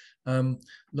China,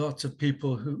 lots of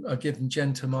people who are given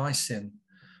gentamicin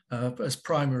as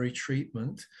primary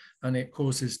treatment, and it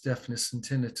causes deafness and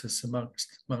tinnitus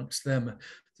amongst them.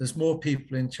 There's more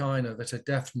people in China that are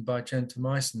deafened by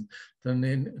gentamicin than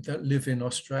that live in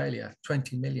Australia.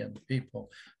 20 million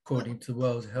people, according to the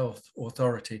World Health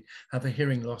Authority, have a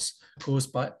hearing loss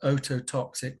caused by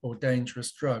ototoxic or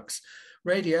dangerous drugs.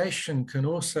 Radiation can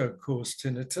also cause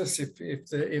tinnitus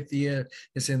if the ear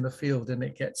is in the field and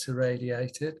it gets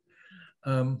irradiated.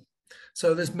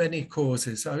 So there's many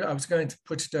causes. I was going to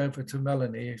put it over to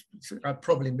Melanie. I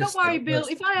probably missed. Don't worry, Bill.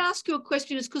 If I ask you a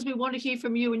question, it's because we want to hear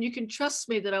from you, and you can trust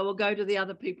me that I will go to the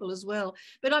other people as well.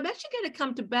 But I'm actually going to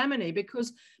come to Bamini,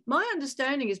 because my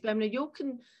understanding is, Bamini, you're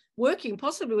working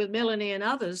possibly with Melanie and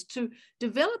others to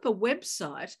develop a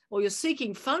website, or you're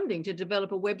seeking funding to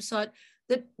develop a website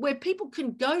where people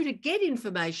can go to get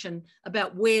information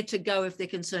about where to go if they're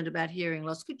concerned about hearing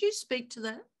loss. Could you speak to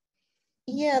that?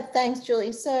 Yeah, thanks,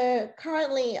 Julie. So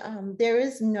currently there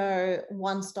is no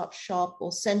one-stop shop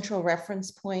or central reference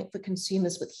point for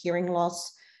consumers with hearing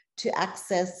loss to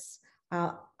access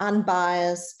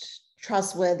unbiased,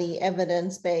 trustworthy,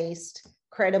 evidence-based,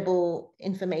 credible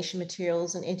information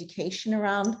materials and education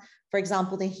around, for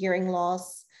example, their hearing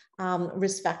loss,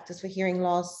 risk factors for hearing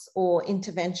loss, or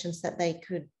interventions that they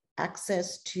could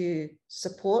access to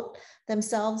support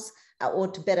themselves or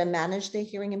to better manage their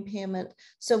hearing impairment.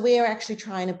 So we are actually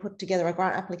trying to put together a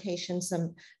grant application.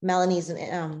 Melanie's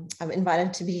I'm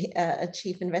invited to be a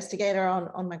chief investigator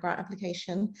on my grant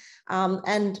application,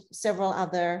 and several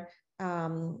other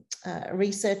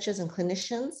researchers and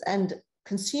clinicians and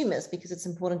consumers, because it's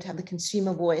important to have the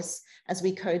consumer voice as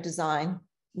we co-design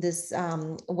this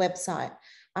website.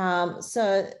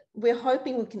 So we're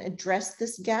hoping we can address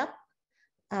this gap,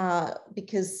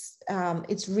 because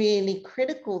it's really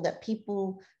critical that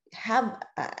people have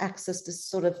access to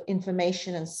sort of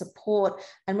information and support.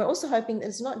 And we're also hoping that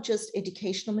it's not just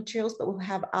educational materials, but we'll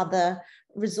have other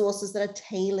resources that are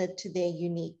tailored to their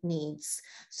unique needs.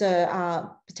 So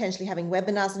potentially having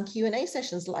webinars and Q&A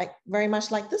sessions, very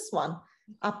much like this one,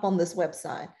 up on this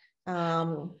website.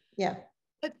 Yeah.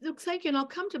 Look, thank you. And I'll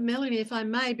come to Melanie, if I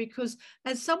may, because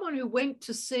as someone who went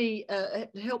to see,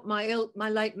 help my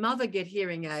late mother get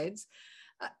hearing aids,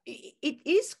 it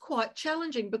is quite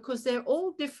challenging because they're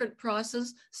all different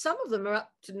prices. Some of them are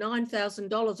up to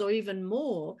 $9,000 or even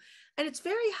more. And it's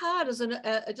very hard as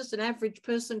just an average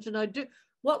person to know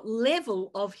what level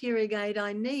of hearing aid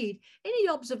I need. Any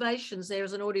observations there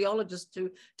as an audiologist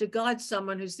to guide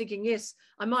someone who's thinking, yes,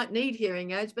 I might need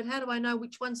hearing aids, but how do I know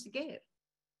which ones to get?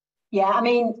 Yeah, I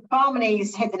mean,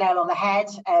 Bamini's hit the nail on the head.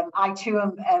 I too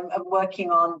am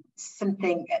working on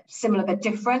something similar but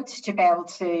different to be able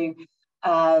to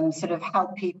sort of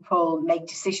help people make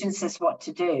decisions as what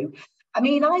to do. I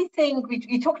mean, I think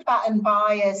you talked about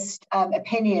unbiased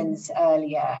opinions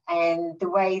earlier, and the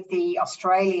way the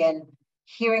Australian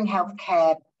hearing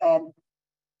healthcare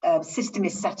system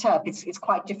is set up. It's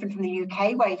quite different from the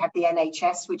UK, where you have the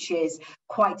NHS, which is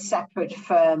quite separate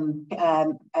from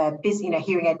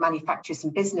hearing aid manufacturers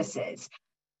and businesses.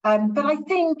 But I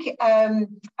think it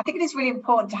is really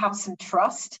important to have some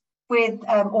trust with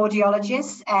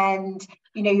audiologists, and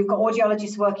you've got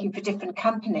audiologists working for different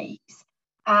companies,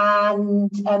 and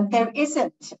there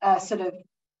isn't a sort of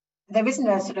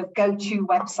go-to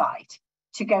website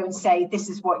to go and say this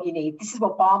is what you need. This is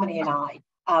what Bamini and I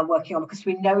are working on, because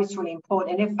we know it's really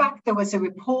important. And in fact, there was a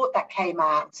report that came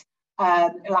out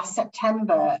last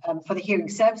September for the hearing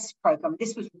services program.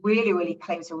 This was really, really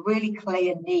clear. It's a really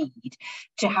clear need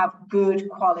to have good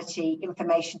quality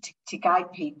information to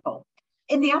guide people.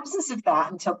 In the absence of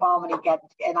that, until Bamini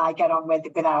and I get on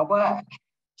with our work,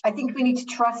 I think we need to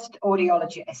trust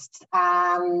audiologists.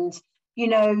 And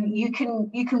you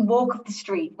can walk up the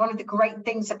street. One of the great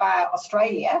things about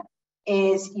Australia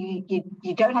is you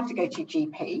don't have to go to your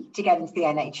GP to get into the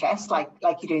NHS like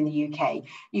you do in the UK.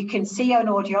 You can see an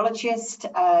audiologist,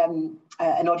 an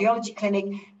audiology clinic.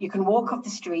 You can walk off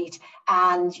the street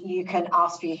and you can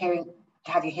ask for to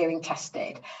have your hearing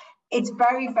tested. It's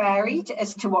very varied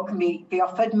as to what can be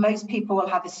offered. Most people will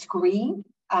have a screen,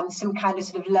 some kind of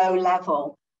sort of low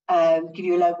level, give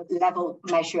you a low level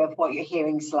measure of what your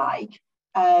hearing's like.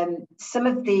 Some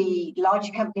of the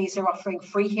larger companies are offering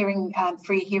free hearing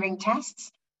tests.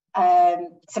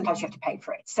 Sometimes you have to pay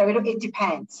for it, so it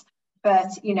depends. But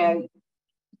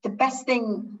the best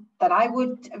thing that I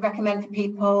would recommend for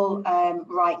people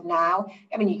right now,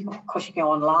 I mean, of course you can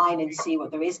go online and see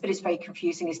what there is, but it's very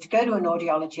confusing, is to go to an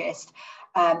audiologist,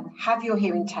 have your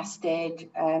hearing tested.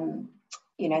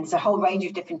 There's a whole range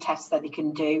of different tests that they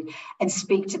can do, and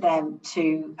speak to them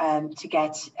to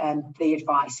get the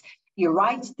advice. You're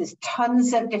right, there's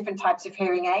tons of different types of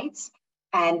hearing aids,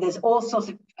 and there's all sorts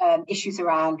of issues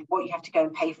around what you have to go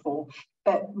and pay for.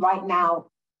 But right now,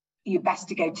 you're best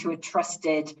to go to a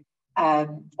trusted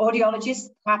audiologist,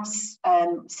 perhaps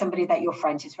somebody that your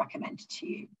friend has recommended to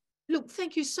you. Look,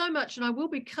 thank you so much. And I will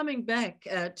be coming back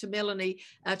to Melanie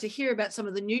to hear about some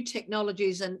of the new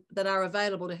technologies that are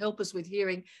available to help us with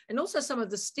hearing, and also some of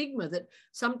the stigma that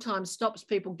sometimes stops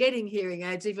people getting hearing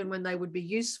aids even when they would be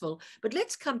useful. But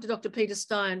let's come to Dr. Peter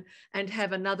Stein and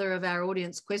have another of our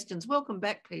audience questions. Welcome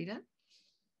back, Peter.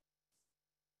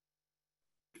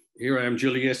 Here I am,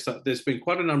 Julie. Yes, there's been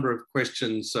quite a number of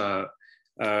questions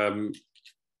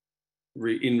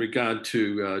in regard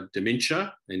to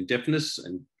dementia and deafness,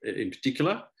 and in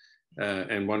particular.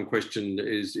 And one question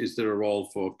is there a role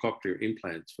for cochlear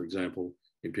implants, for example,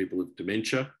 in people with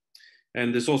dementia?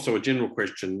 And there's also a general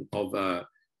question of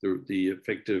the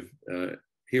effect of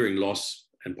hearing loss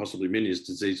and possibly Meniere's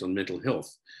disease on mental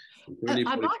health.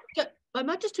 I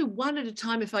might just do one at a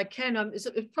time if I can. It's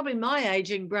probably my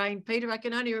aging brain, Peter. I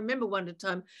can only remember one at a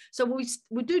time. So we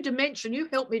do dementia. You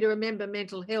help me to remember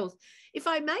mental health. If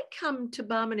I may come to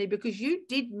Bamini, because you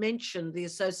did mention the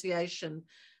association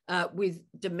with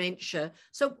dementia.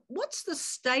 So what's the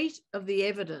state of the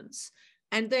evidence?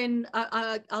 And then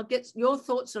I'll get your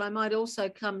thoughts, and I might also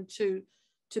come to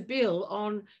Bill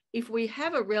on if we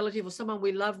have a relative or someone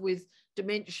we love with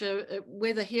dementia,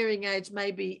 whether hearing aids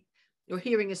may be, or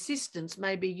hearing assistance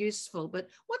may be useful. But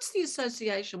what's the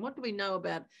association? What do we know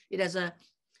about it as a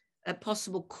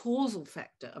possible causal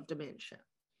factor of dementia?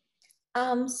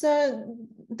 So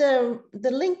the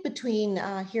link between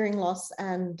hearing loss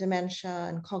and dementia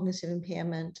and cognitive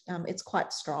impairment, it's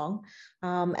quite strong.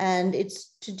 And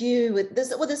it's to do with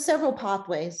this. Well, there's several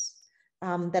pathways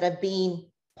that have been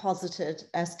posited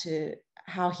as to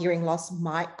how hearing loss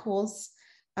might cause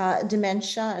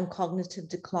dementia and cognitive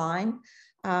decline.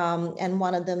 And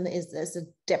one of them is there's a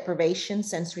deprivation,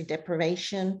 sensory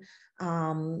deprivation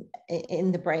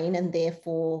in the brain, and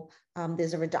therefore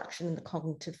there's a reduction in the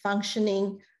cognitive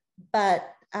functioning. But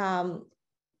the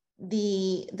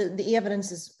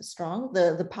evidence is strong.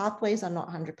 The pathways are not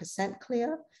 100%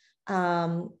 clear.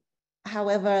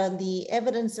 However, the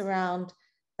evidence around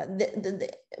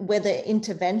whether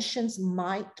interventions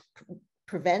might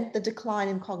prevent the decline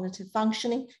in cognitive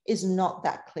functioning is not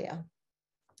that clear.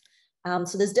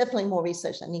 So there's definitely more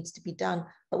research that needs to be done,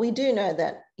 but we do know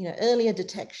that, you know, earlier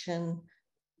detection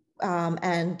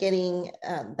and getting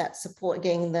that support,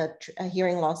 getting the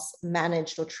hearing loss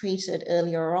managed or treated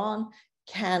earlier on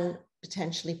can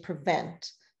potentially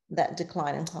prevent that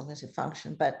decline in cognitive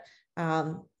function. But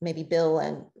maybe Bill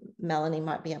and Melanie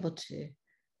might be able to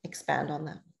expand on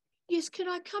that. Yes, can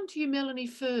I come to you, Melanie,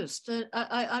 first?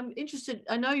 I'm interested,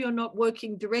 I know you're not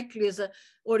working directly as an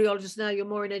audiologist now, you're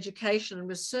more in education and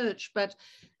research, but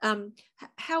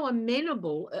how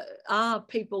amenable are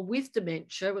people with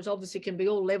dementia, which obviously can be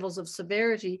all levels of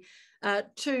severity,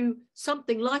 to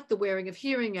something like the wearing of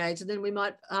hearing aids? And then we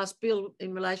might ask Bill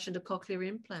in relation to cochlear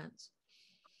implants.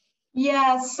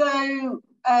 Yeah, so,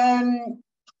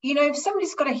 you know, if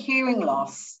somebody's got a hearing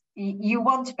loss, you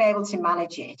want to be able to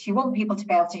manage it. You want people to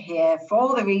be able to hear for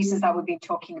all the reasons that we've been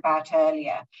talking about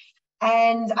earlier.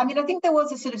 And I mean, I think there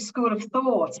was a sort of school of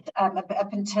thought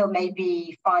up until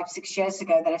maybe 5-6 years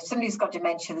ago that if somebody's got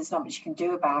dementia, there's not much you can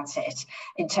do about it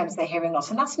in terms of their hearing loss.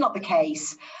 And that's not the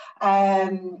case.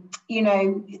 You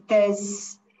know,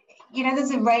 there's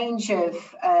a range of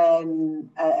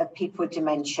people with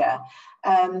dementia,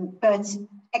 but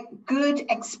good,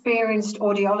 experienced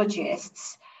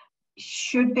audiologists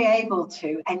should be able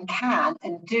to and can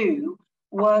and do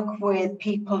work with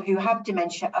people who have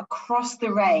dementia across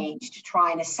the range to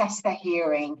try and assess their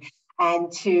hearing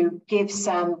and to give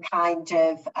some kind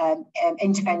of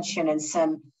intervention and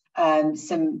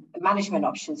some management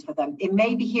options for them. It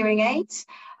may be hearing aids,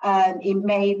 it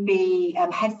may be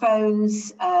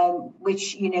headphones,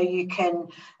 which, you know, you can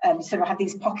sort of have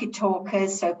these pocket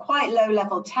talkers, so quite low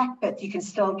level tech, but you can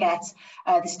still get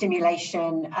the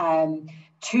stimulation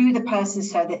to the person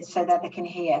so that they can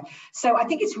hear. So I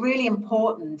think it's really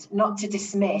important not to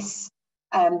dismiss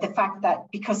the fact that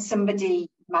because somebody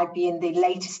might be in the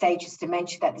later stages of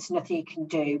dementia that there's nothing you can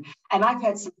do. And I've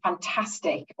heard some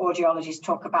fantastic audiologists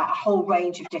talk about a whole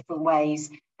range of different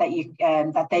ways that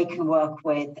that they can work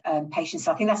with patients.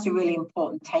 So I think that's a really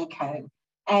important take home.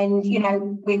 And, you know,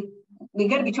 we're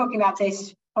going to be talking about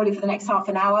this probably for the next half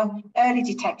an hour. Early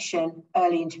detection,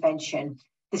 early intervention.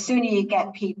 The sooner you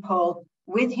get people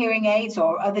with hearing aids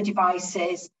or other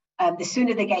devices, the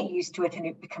sooner they get used to it and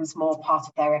it becomes more part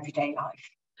of their everyday life.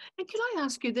 And can I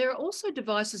ask you, there are also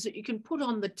devices that you can put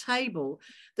on the table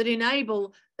that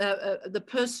enable the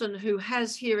person who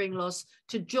has hearing loss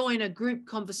to join a group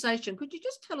conversation. Could you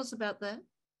just tell us about that?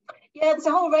 Yeah, there's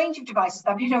a whole range of devices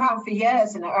that have been around for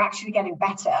years and are actually getting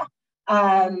better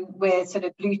with sort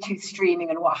of Bluetooth streaming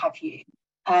and what have you.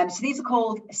 So these are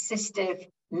called assistive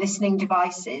listening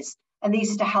devices, and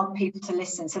these are to help people to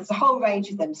listen. So there's a whole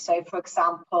range of them. So, for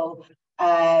example,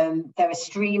 there are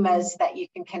streamers that you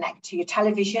can connect to your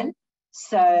television.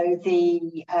 So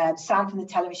the sound from the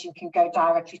television can go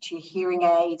directly to your hearing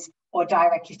aids or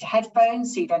directly to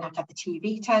headphones. So you don't have to have the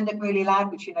TV turned up really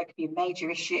loud, which, you know, could be a major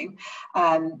issue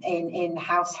in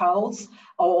households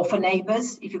or for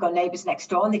neighbours. If you've got neighbours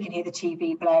next door and they can hear the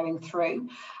TV blaring through.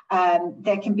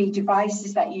 There can be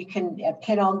devices that you can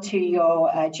pin onto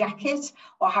your jacket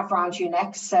or have around your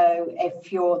neck. So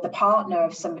if you're the partner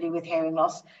of somebody with hearing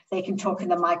loss, they can talk in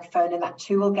the microphone and that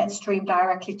too will get streamed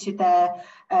directly to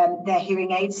their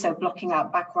hearing aids, so blocking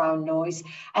out background noise.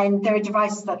 And there are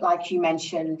devices that, like you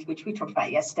mentioned, which we talked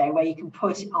about yesterday, where you can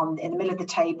put on in the middle of the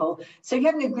table. So if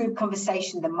you're having a group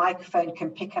conversation, the microphone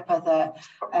can pick up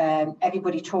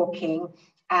everybody talking.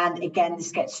 And again,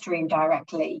 this gets streamed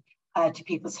directly to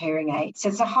people's hearing aids. So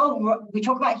it's a whole, we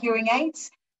talk about hearing aids,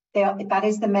 that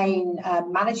is the main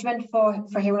management for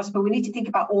hearing loss, but we need to think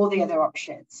about all the other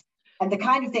options. And the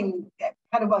kind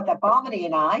of work that Bamini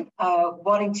and I are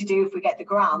wanting to do if we get the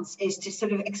grants is to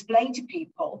sort of explain to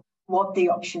people what the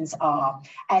options are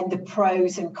and the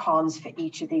pros and cons for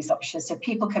each of these options so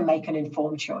people can make an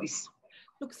informed choice.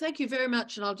 Look, thank you very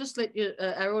much. And I'll just let you,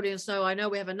 our audience know, I know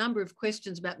we have a number of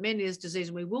questions about Meniere's disease,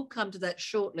 and we will come to that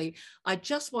shortly. I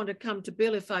just want to come to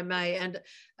Bill, if I may, and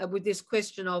with this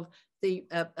question of the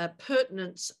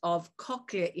pertinence of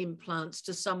cochlear implants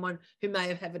to someone who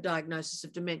may have a diagnosis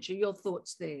of dementia. Your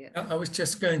thoughts there? I was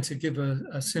just going to give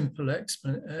a simple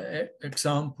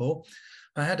example.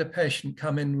 I had a patient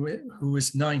come in who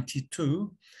was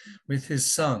 92 with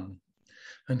his son,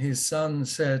 and his son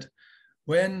said,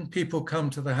 when people come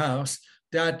to the house,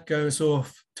 Dad goes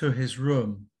off to his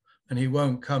room and he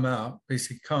won't come out because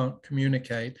he can't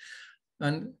communicate.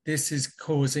 And this is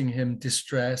causing him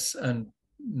distress and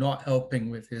not helping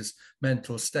with his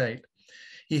mental state.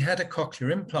 He had a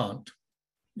cochlear implant,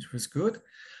 which was good,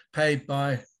 paid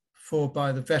for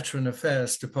by the Veteran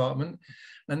Affairs Department.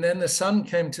 And then the son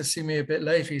came to see me a bit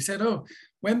later. He said, oh,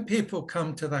 when people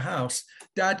come to the house,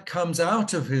 Dad comes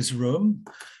out of his room,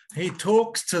 he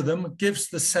talks to them, gives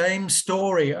the same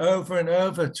story over and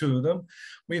over to them.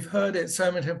 We've heard it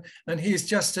so many times, and he's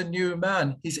just a new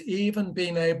man. He's even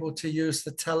been able to use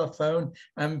the telephone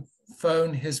and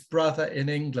phone his brother in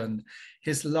England.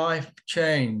 His life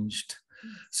changed.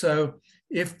 So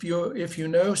if you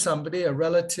know somebody, a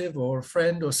relative or a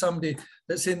friend or somebody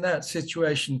that's in that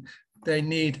situation, they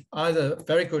need either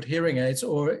very good hearing aids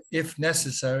or, if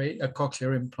necessary, a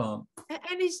cochlear implant.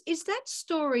 And is that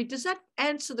story, does that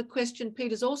answer the question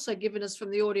Peter's also given us from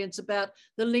the audience about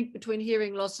the link between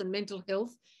hearing loss and mental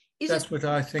health? That's what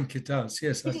I think it does.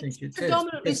 Yes, I think it is.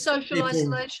 Predominantly social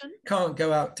isolation? Can't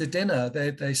go out to dinner.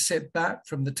 They sit back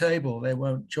from the table. They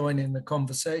won't join in the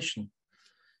conversation.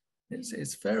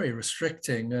 It's very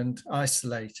restricting and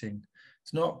isolating.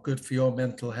 It's not good for your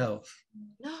mental health.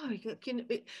 No,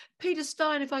 Peter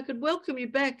Stein, if I could welcome you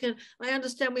back, and I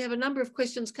understand we have a number of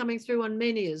questions coming through on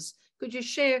Meniere's. Could you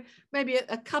share maybe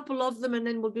a couple of them and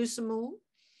then we'll do some more?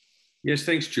 Yes,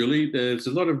 thanks, Julie. There's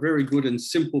a lot of very good and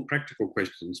simple practical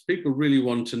questions. People really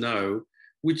want to know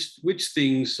which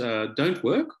things don't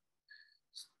work,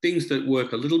 things that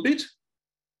work a little bit,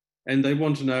 and they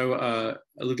want to know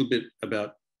a little bit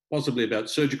possibly about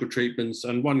surgical treatments,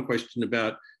 and one question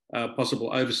about possible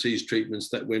overseas treatments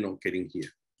that we're not getting here.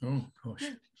 Oh,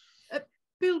 gosh.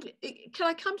 Bill, can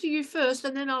I come to you first,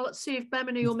 and then I'll see if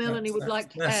Bamini or Melanie would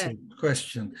like to add.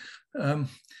 Question.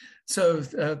 So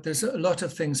there's a lot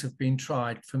of things have been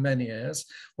tried for many years.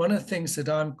 One of the things that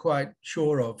I'm quite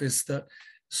sure of is that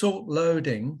salt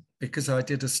loading, because I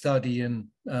did a study in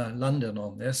London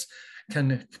on this,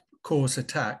 can cause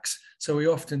attacks. So we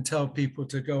often tell people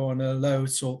to go on a low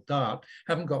salt diet.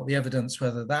 Haven't got the evidence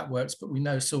whether that works, but we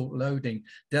know salt loading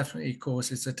definitely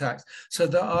causes attacks. So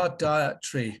there are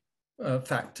dietary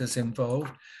factors involved.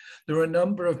 There are a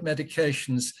number of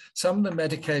medications. Some of the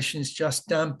medications just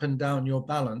dampen down your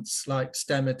balance, like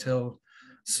Stemetil,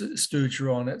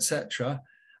 Stugeron, etc.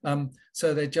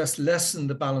 So they just lessen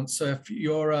the balance. So if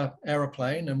you're an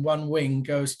aeroplane and one wing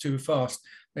goes too fast,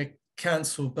 they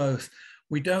cancel both.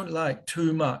 We don't like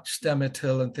too much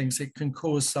Stemetil and things. It can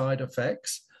cause side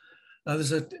effects.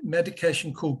 There's a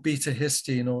medication called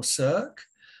beta-histine or Circ,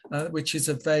 which is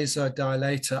a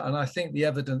vasodilator. And I think the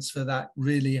evidence for that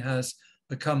really has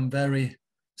become very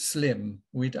slim.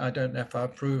 I don't know if I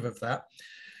approve of that.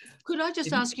 Could I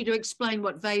just ask you to explain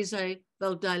what vasodilator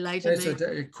means?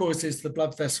 It causes the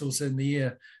blood vessels in the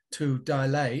ear to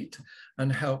dilate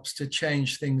and helps to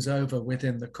change things over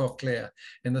within the cochlear,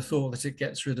 in the thought that it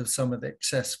gets rid of some of the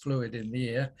excess fluid in the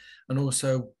ear, and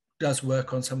also does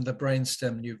work on some of the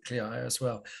brainstem nuclei as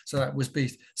well. So that was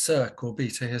Circ or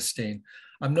beta-histine.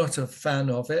 I'm not a fan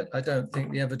of it. I don't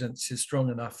think the evidence is strong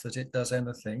enough that it does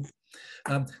anything.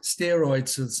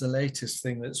 Steroids is the latest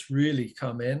thing that's really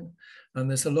come in. And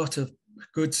there's a lot of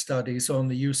good studies on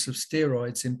the use of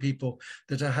steroids in people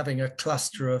that are having a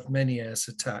cluster of Meniere's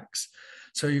attacks.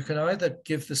 So you can either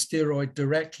give the steroid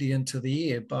directly into the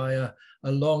ear by a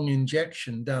long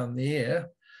injection down the ear,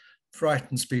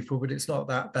 frightens people, but it's not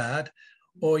that bad,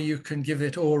 or you can give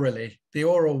it orally. The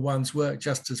oral ones work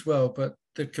just as well, but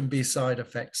there can be side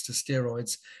effects to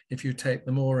steroids if you take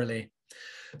them orally.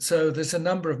 So there's a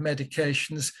number of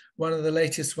medications. One of the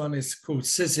latest one is called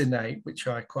Cisinate, which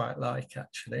I quite like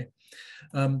actually,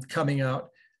 coming out.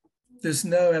 There's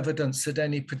no evidence that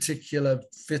any particular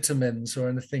vitamins or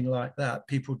anything like that.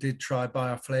 People did try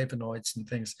bioflavonoids and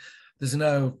things. There's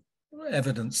no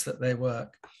evidence that they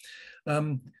work.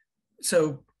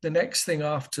 So the next thing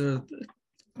after,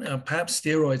 perhaps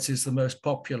steroids is the most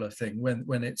popular thing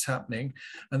when it's happening.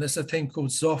 And there's a thing called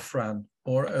Zofran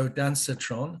or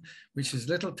Ondansetron, which is a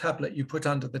little tablet you put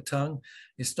under the tongue.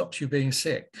 It stops you being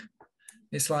sick.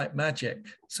 It's like magic.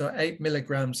 So 8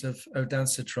 milligrams of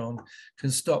Ondansetron can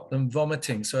stop them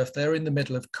vomiting. So if they're in the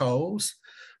middle of coals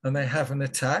and they have an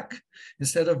attack,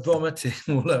 instead of vomiting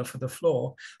all over the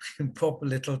floor, you can pop a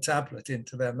little tablet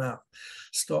into their mouth,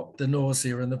 stop the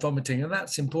nausea and the vomiting. And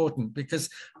that's important because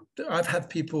I've had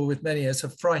people with Meniere's are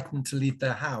frightened to leave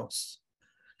their house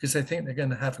because they think they're going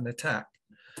to have an attack.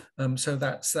 So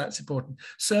that's important.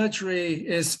 Surgery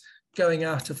is going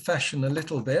out of fashion a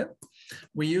little bit.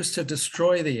 We used to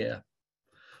destroy the ear.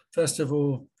 First of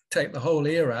all, take the whole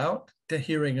ear out, the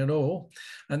hearing and all,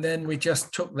 and then we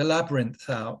just took the labyrinth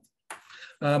out.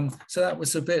 So that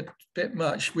was a bit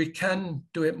much. We can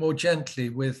do it more gently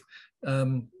with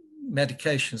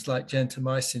medications like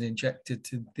gentamicin injected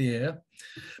to the ear.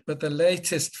 But the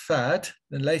latest fad,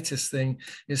 the latest thing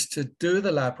is to do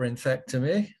the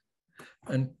labyrinthectomy,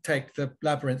 and take the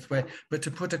labyrinth way, but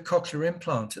to put a cochlear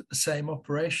implant at the same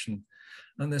operation.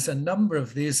 And there's a number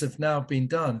of these have now been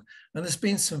done. And there's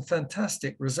been some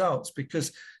fantastic results,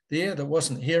 because the ear that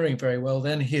wasn't hearing very well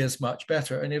then hears much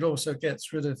better, and it also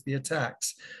gets rid of the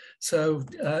attacks. So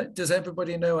does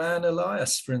everybody know Anne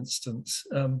Elias, for instance?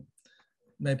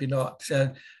 Maybe not.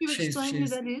 Can you explain who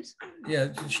that is? Yeah,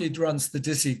 she runs the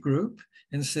Dizzy group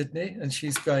in Sydney, and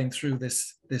she's going through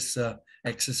this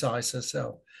exercise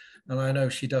herself. And I know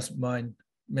she doesn't mind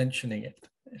mentioning it.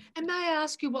 And may I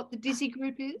ask you what the Dizzy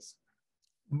group is?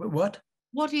 What?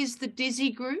 What is the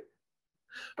Dizzy group?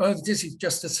 Oh, the Dizzy is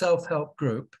just a self-help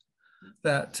group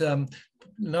that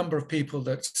number of people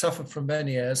that suffer from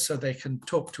Meniere, so they can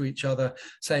talk to each other,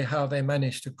 say how they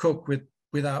manage to cook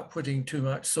without putting too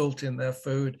much salt in their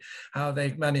food, how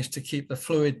they manage to keep the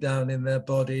fluid down in their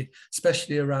body,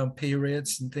 especially around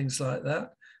periods and things like that,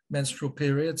 menstrual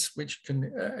periods, which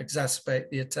can exacerbate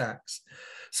the attacks.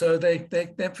 So they're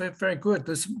very good.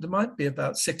 There might be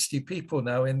about 60 people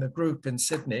now in the group in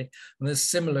Sydney, and there's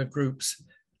similar groups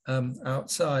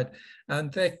outside.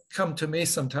 And they come to me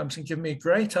sometimes and give me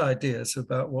great ideas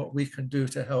about what we can do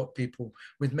to help people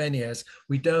with Meniere's.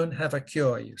 We don't have a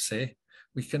cure, you see.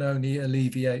 We can only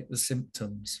alleviate the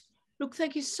symptoms. Look,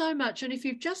 thank you so much. And if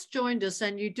you've just joined us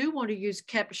and you do want to use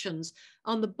captions,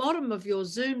 on the bottom of your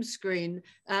Zoom screen,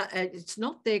 it's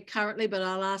not there currently, but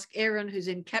I'll ask Erin, who's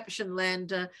in caption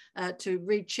land, to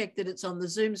recheck that it's on the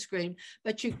Zoom screen.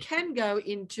 But you can go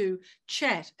into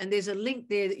chat, and there's a link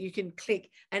there that you can click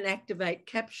and activate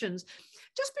captions.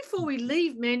 Just before we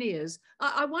leave Meniere's,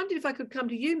 I wondered if I could come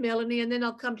to you, Melanie, and then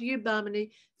I'll come to you,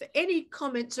 Bamini, for any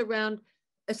comments around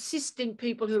assisting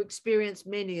people who experience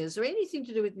Meniere's or anything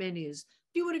to do with Meniere's.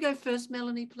 Do you want to go first,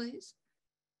 Melanie, please?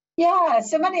 Yeah,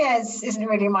 so Meniere's isn't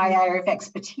really my area of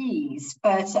expertise,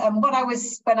 but when I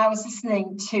was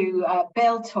listening to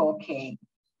Bill talking,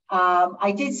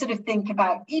 I did sort of think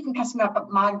about, even casting my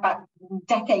mind back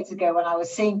decades ago when I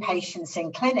was seeing patients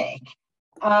in clinic,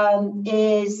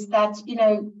 is that, you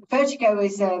know, vertigo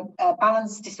is a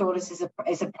balance disorders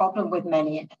is a problem with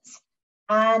Meniere's.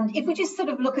 And if we just sort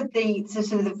of look at the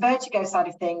vertigo side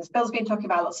of things, Bill's been talking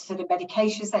about lots of sort of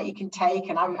medications that you can take,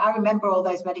 and I remember all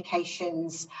those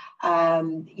medications,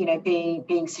 you know,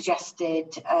 being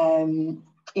suggested,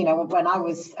 you know, when I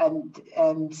was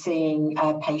seeing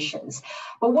patients.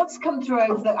 But what's come through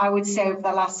I would say over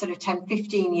the last sort of 10,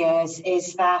 15 years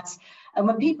is that, and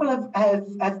when people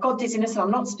have got dizziness, and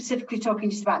I'm not specifically talking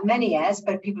just about Meniere's,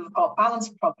 but people have got balance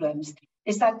problems,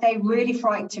 is that they're really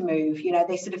frightened to move. You know,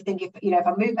 they sort of think, if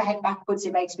I move my head backwards,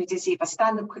 it makes me dizzy. If I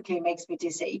stand up quickly, it makes me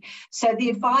dizzy. So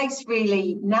the advice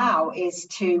really now is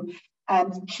to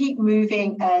keep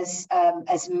moving as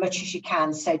much as you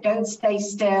can. So don't stay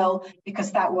still,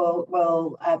 because that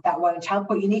won't help.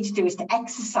 What you need to do is to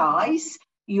exercise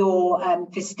your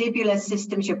vestibular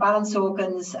systems, your balance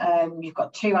organs. You've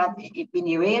got two in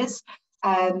your ears.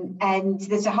 And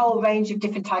there's a whole range of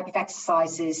different type of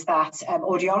exercises that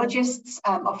audiologists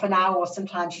offer now, or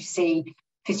sometimes you see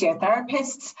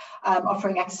physiotherapists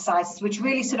offering exercises which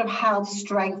really sort of help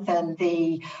strengthen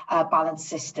the balance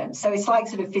system. So it's like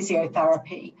sort of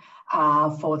physiotherapy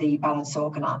for the balance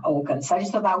organ. So I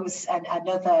just thought that was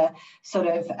another sort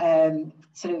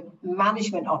of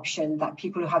management option that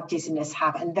people who have dizziness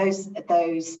have, and those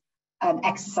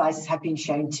exercises have been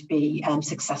shown to be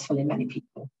successful in many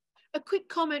people. A quick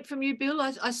comment from you, Bill.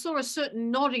 I saw a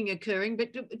certain nodding occurring,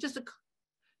 but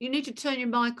you need to turn your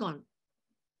mic on.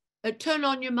 Turn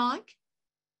on your mic.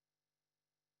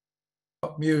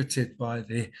 Got muted by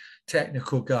the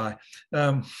technical guy.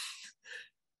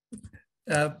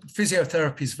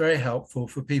 Physiotherapy is very helpful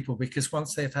for people, because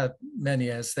once they've had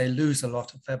Meniere's, they lose a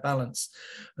lot of their balance,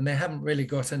 and they haven't really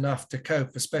got enough to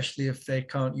cope, especially if they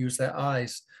can't use their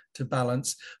eyes to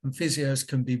balance. And physios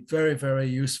can be very, very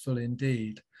useful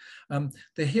indeed.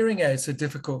 The hearing aids are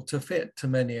difficult to fit to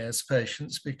Meniere's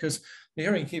patients, because the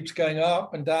hearing keeps going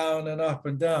up and down and up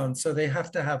and down. So they have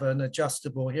to have an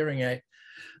adjustable hearing aid.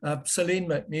 Celine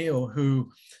McNeil,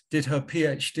 who did her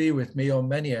PhD with me on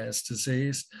Meniere's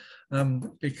disease,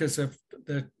 because of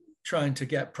the trying to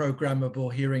get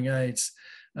programmable hearing aids,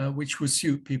 which would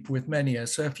suit people with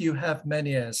Meniere's. So if you have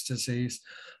Meniere's disease,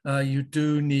 you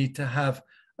do need to have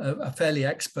a fairly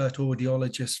expert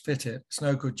audiologist fit it. It's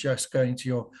no good just going to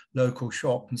your local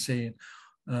shop and seeing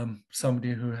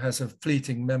somebody who has a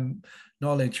fleeting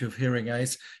knowledge of hearing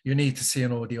aids. You need to see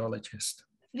an audiologist.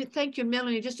 Thank you,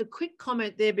 Melanie. Just a quick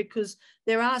comment there, because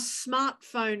there are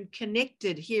smartphone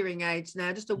connected hearing aids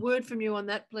now. Just a word from you on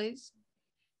that, please.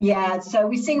 Yeah, so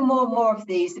we're seeing more and more of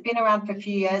these. They've been around for a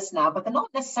few years now, but they're not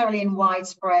necessarily in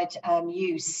widespread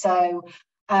use. So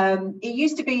It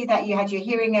used to be that you had your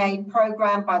hearing aid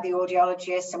programmed by the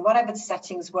audiologist, and whatever the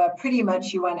settings were, pretty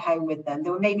much you went home with them.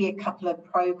 There were maybe a couple of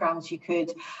programs you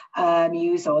could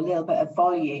use, or a little bit of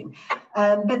volume.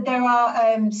 But there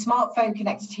are smartphone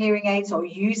connected hearing aids or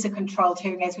user controlled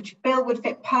hearing aids, which Bill would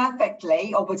fit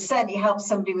perfectly, or would certainly help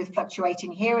somebody with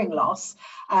fluctuating hearing loss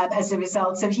as a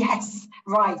result of, yes,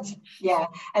 right, yeah,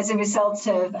 as a result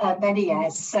of Meniere.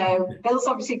 So Bill's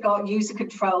obviously got user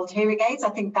controlled hearing aids. I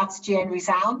think that's GN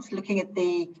Resound, looking at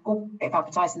the, oh, bit of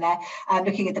advertising there,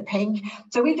 looking at the pink.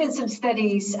 So we've done some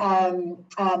studies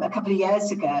a couple of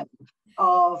years ago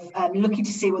of looking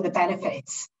to see what the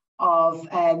benefits of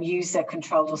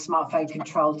user-controlled or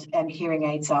smartphone-controlled hearing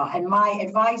aids are. And my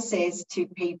advice is to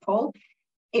people,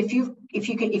 if you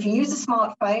use a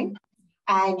smartphone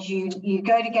and you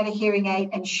go to get a hearing aid,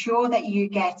 ensure that you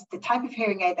get the type of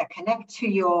hearing aid that connects to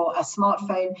your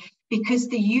smartphone, because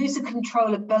the user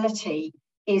controllability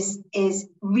is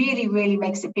really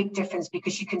makes a big difference,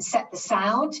 because you can set the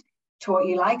sound to what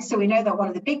you like. So we know that one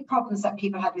of the big problems that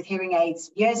people had with hearing aids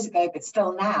years ago, but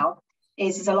still now,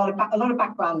 is a lot of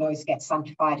background noise gets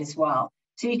amplified as well.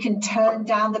 So you can turn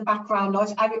down the background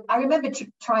noise. I remember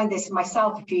trying this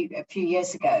myself a few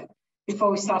years ago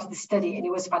before we started the study, and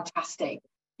it was fantastic.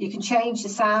 You can change the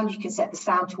sound, you can set the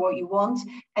sound to what you want.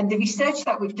 And the research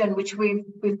that we've done, which we've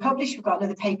published, we've got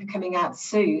another paper coming out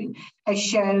soon, has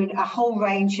shown a whole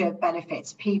range of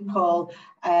benefits. People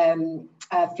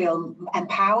feel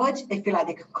empowered, they feel like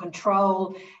they can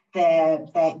control their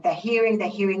hearing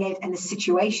aid and the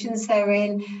situations they're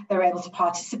in. They're able to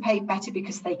participate better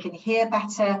because they can hear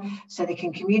better, so they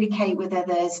can communicate with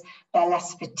others. They're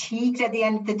less fatigued at the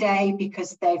end of the day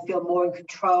because they feel more in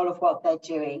control of what they're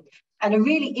doing. And a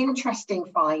really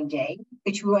interesting finding,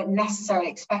 which we weren't necessarily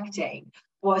expecting,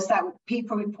 was that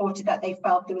people reported that they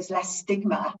felt there was less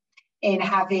stigma in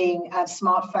having a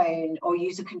smartphone or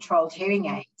user-controlled hearing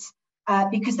aids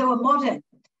because they were modern.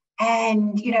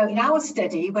 And, you know, in our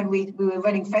study, when we were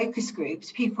running focus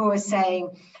groups, people were saying,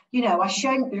 you know, I was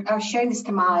showing this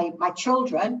to my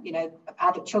children, you know,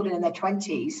 adult children in their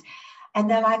 20s. And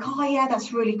they're like, oh, yeah,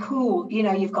 that's really cool. You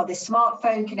know, you've got this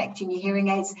smartphone connecting your hearing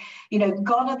aids. You know,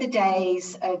 gone are the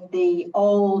days of the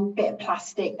old bit of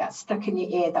plastic that stuck in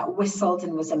your ear that whistled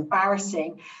and was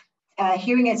embarrassing.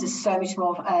 Hearing aids are so much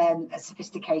more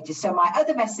sophisticated. So my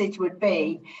other message would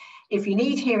be, if you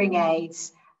need hearing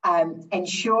aids,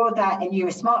 ensure that, and you're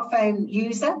a smartphone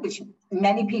user, which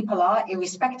many people are,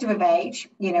 irrespective of age.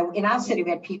 You know, in our study, we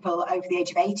had people over the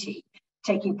age of 80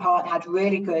 taking part, had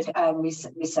really good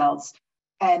results.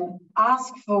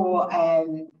 Ask for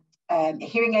a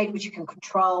hearing aid which you can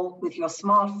control with your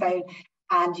smartphone,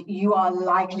 and you are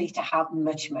likely to have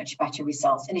much better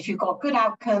results. And if you've got good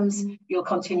outcomes, you'll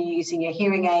continue using your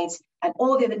hearing aids, and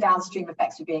all the other downstream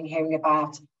effects we're being hearing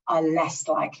about are less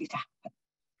likely to happen.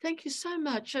 Thank you so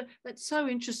much. That's so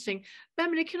interesting.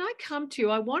 Bamini, can I come to you?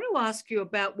 I want to ask you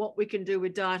about what we can do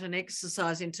with diet and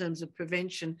exercise in terms of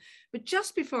prevention. But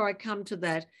just before I come to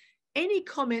that, any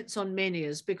comments on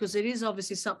Meniere's, because it is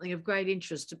obviously something of great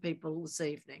interest to people this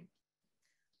evening.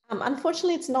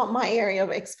 Unfortunately, it's not my area of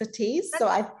expertise. So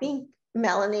I think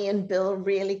Melanie and Bill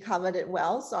really covered it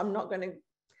well. So I'm not going to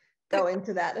go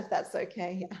into that, if that's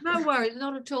okay. Yeah. No worries,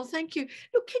 not at all. Thank you.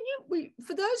 Look, can you,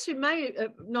 for those who may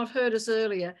have not heard us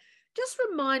earlier, just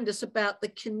remind us about the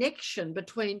connection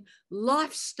between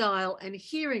lifestyle and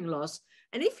hearing loss.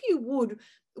 And if you would,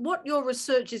 what your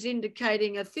research is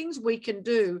indicating are things we can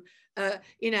do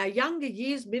in our younger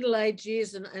years, middle-aged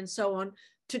years, and so on,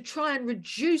 to try and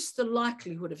reduce the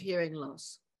likelihood of hearing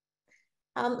loss.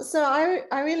 So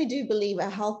I really do believe a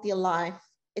healthier life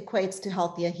equates to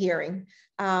healthier hearing.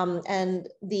 And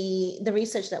the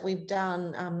research that we've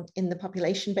done in the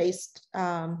population-based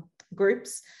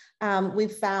groups,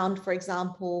 we've found, for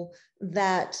example,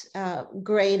 that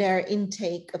greater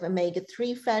intake of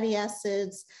omega-3 fatty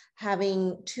acids,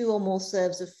 having 2 or more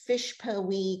serves of fish per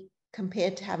week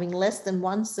compared to having less than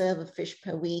 1 serve of fish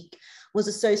per week, was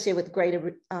associated with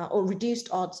greater or reduced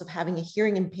odds of having a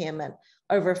hearing impairment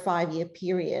over a 5-year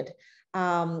period.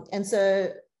 And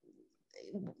so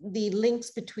the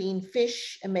links between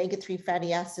fish, omega-3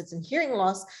 fatty acids, and hearing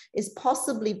loss is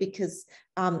possibly because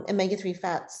omega-3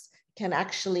 fats can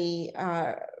actually,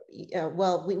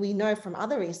 well, we know from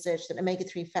other research that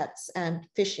omega-3 fats and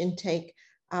fish intake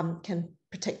can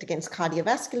protect against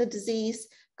cardiovascular disease,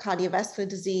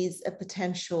 a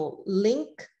potential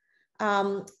link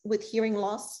with hearing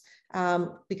loss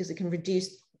because it can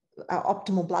reduce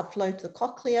optimal blood flow to the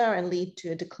cochlea and lead to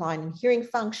a decline in hearing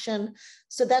function.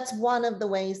 So that's one of the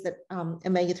ways that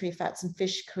omega-3 fats and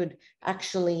fish could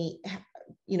actually,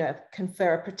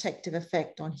 confer a protective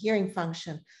effect on hearing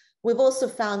function. We've also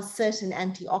found certain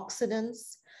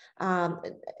antioxidants,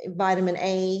 vitamin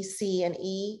A, C, and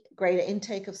E. Greater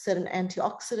intake of certain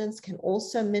antioxidants can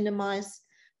also minimize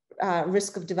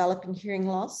risk of developing hearing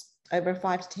loss over a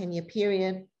 5 to 10 year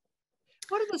period.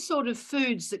 What are the sort of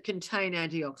foods that contain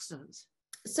antioxidants?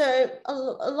 So a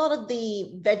lot of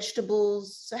the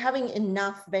vegetables, so having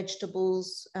enough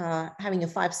vegetables, having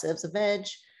 5 serves of veg,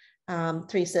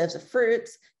 3 serves of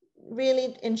fruits,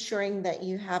 really ensuring that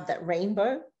you have that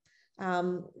rainbow.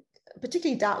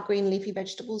 Particularly dark green leafy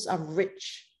vegetables are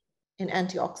rich in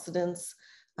antioxidants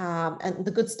and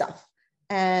the good stuff.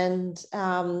 And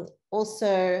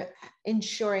also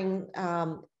ensuring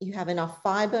you have enough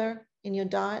fiber in your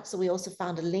diet. So we also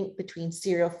found a link between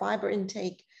cereal fiber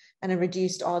intake and a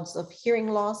reduced odds of hearing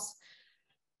loss.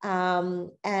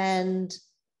 And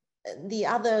the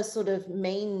other sort of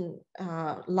main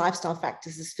lifestyle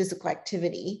factors is physical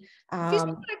activity.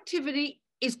 Physical activity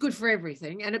is good for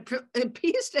everything, and it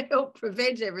appears to help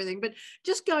prevent everything. But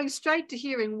just going straight to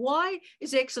hearing, why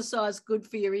is exercise good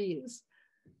for your ears?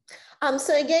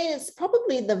 So again, it's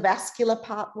probably the vascular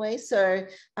pathway. So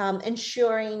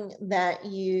ensuring that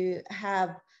you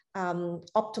have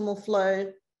optimal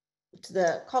flow to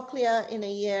the cochlea in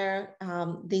a year.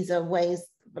 These are ways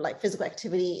like physical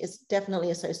activity is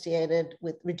definitely associated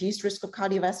with reduced risk of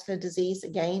cardiovascular disease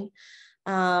again.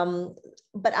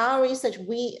 But our research,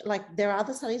 there are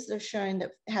other studies that have shown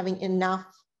that having enough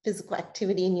physical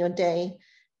activity in your day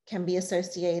can be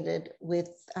associated with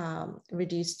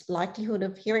reduced likelihood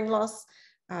of hearing loss.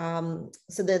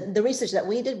 So the research that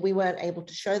we did, we weren't able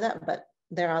to show that, but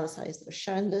there are other studies that have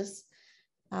shown this.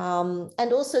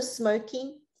 And also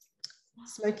smoking.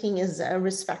 Smoking is a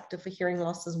risk factor for hearing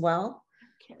loss as well.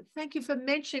 Okay. Thank you for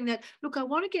mentioning that. Look, I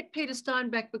want to get Peter Stein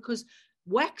back because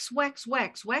wax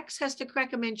has to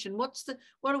crack a mention. What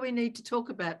do we need to talk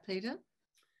about, Peter?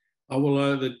 Oh,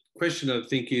 well, the question I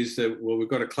think is that, well, we've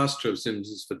got a cluster of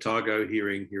symptoms: vertigo,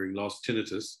 hearing loss,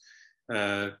 tinnitus.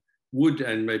 Would,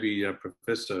 and maybe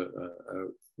Professor,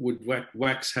 would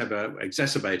wax have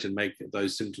exacerbate and make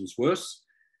those symptoms worse?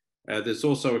 There's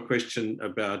also a question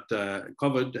about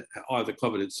COVID, either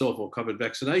COVID itself or COVID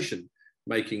vaccination,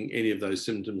 making any of those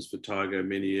symptoms, vertigo,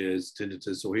 Meniere's,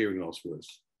 tinnitus, or hearing loss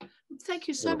worse. Thank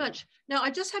you so much. Now,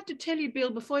 I just have to tell you, Bill,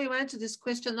 before you answer this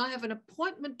question, I have an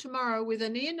appointment tomorrow with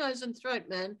an ear, nose and throat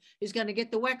man who's going to get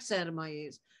the wax out of my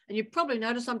ears. And you probably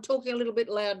notice I'm talking a little bit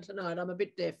loud tonight. I'm a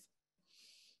bit deaf.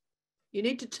 You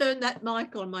need to turn that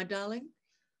mic on, my darling.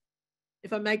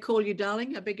 If I may call you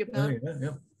darling, I beg your pardon.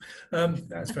 Oh, yeah.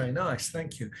 That's very nice.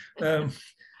 Thank you.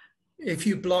 If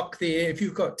you block the ear, if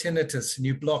you've got tinnitus and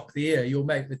you block the ear, you'll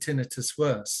make the tinnitus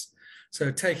worse. So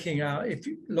taking out,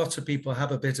 lots of people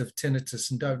have a bit of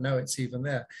tinnitus and don't know it's even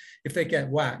there. If they get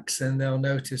wax, then they'll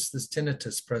notice there's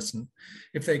tinnitus present.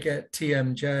 If they get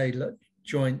TMJ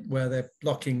joint where they're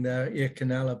blocking their ear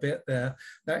canal a bit there,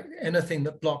 anything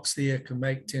that blocks the ear can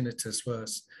make tinnitus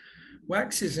worse.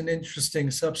 Wax is an interesting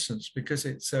substance because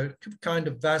it's a kind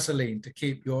of Vaseline to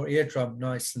keep your eardrum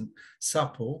nice and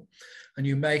supple, and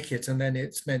you make it, and then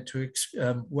it's meant to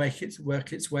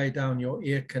work its way down your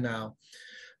ear canal.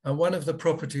 And one of the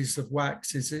properties of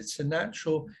wax is it's a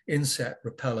natural insect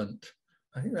repellent.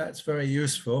 I think that's very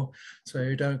useful, so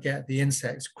you don't get the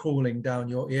insects crawling down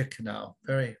your ear canal.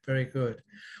 Very, very good.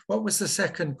 What was the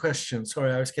second question?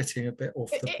 Sorry, I was getting a bit off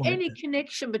the point. Any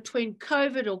connection between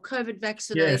COVID or COVID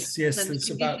vaccination? Yes, there's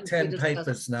about 10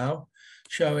 papers now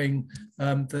showing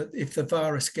that if the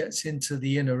virus gets into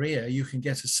the inner ear, you can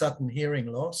get a sudden hearing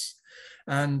loss.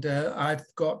 And I've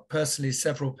got personally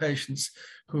several patients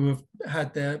who have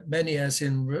had their Meniere's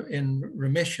in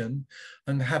remission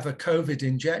and have a COVID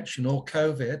injection or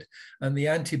COVID, and the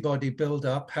antibody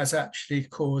buildup has actually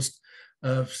caused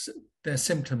their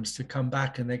symptoms to come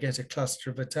back and they get a cluster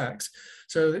of attacks.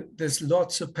 So there's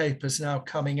lots of papers now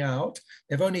coming out.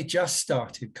 They've only just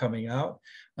started coming out,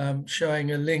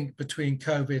 showing a link between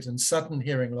COVID and sudden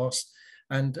hearing loss,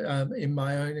 and in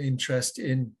my own interest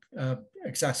in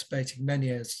exacerbating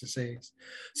Meniere's disease.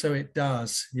 So it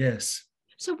does, yes.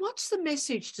 So what's the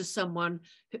message to someone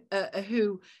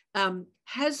who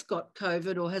has got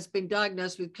COVID or has been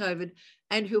diagnosed with COVID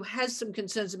and who has some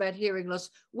concerns about hearing loss?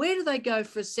 Where do they go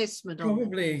for assessment?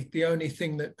 Probably the only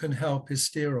thing that can help is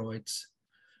steroids,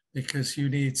 because you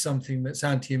need something that's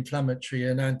anti-inflammatory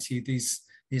and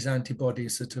these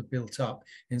antibodies that are built up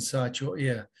inside your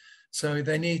ear. So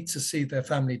they need to see their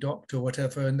family doctor or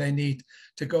whatever, and they need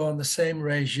to go on the same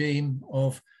regime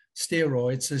of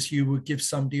steroids as you would give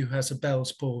somebody who has a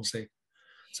Bell's palsy.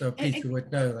 So Peter would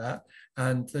know that.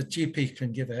 and the GP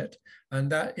can give it. And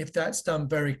that, if that's done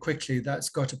very quickly, that's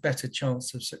got a better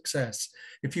chance of success.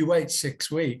 If you wait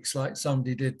 6 weeks, like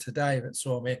somebody did today that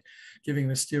saw me giving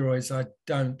the steroids, I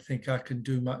don't think I can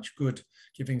do much good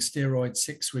giving steroids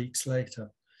 6 weeks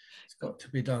later. It's got to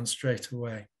be done straight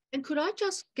away. And could I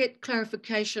just get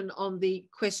clarification on the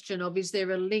question of, is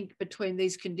there a link between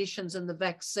these conditions and the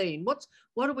vaccine? What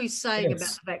are we saying about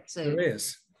the vaccine?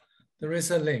 There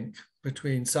is a link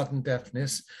between sudden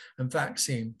deafness and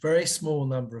vaccine. Very small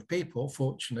number of people,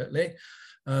 fortunately.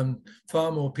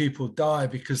 Far more people die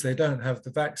because they don't have the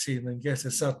vaccine than get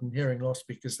a sudden hearing loss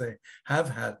because they have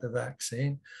had the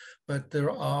vaccine. But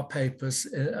there are papers,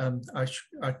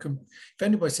 I can, if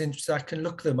anybody's interested, I can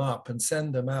look them up and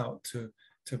send them out to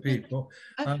people.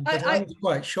 But I was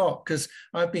quite shocked because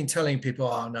I've been telling people,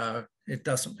 oh no, it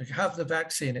doesn't have the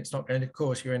vaccine, it's not going to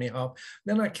cause you any harm.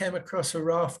 Then I came across a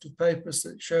raft of papers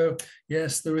that show,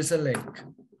 yes, there is a link.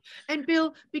 And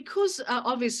Bill, because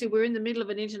obviously we're in the middle of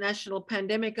an international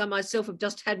pandemic, I myself have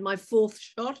just had my 4th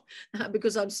shot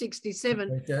because I'm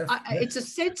 67. It's a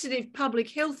sensitive public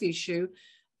health issue.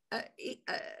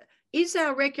 Is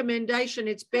our recommendation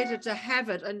it's better to have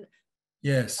it and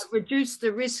yes, reduce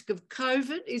the risk of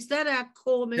COVID? Is that our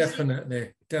core message?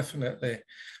 Definitely.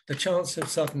 The chance of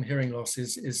sudden hearing loss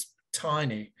is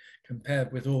tiny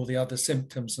compared with all the other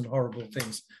symptoms and horrible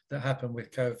things that happen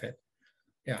with COVID.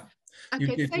 Yeah. Okay,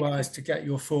 you did wise to get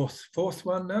your fourth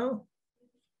one now?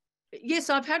 Yes,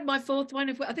 I've had my 4th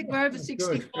one. I think we're over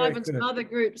 65 and some other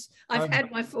groups. I've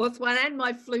had my 4th one and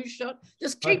my flu shot.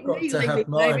 Just keep needling to have me,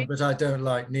 mine, baby. but I don't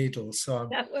like needles, so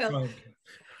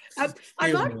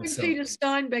I'd like to bring Peter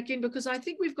Stein back in because I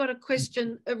think we've got a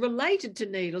question related to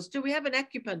needles. Do we have an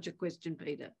acupuncture question,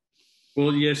 Peter?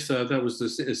 Well, yes, that was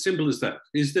as simple as that.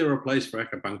 Is there a place for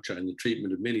acupuncture in the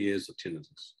treatment of Meniere's or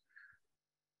tinnitus?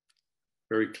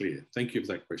 Very clear. Thank you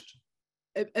for that question.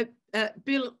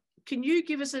 Bill, can you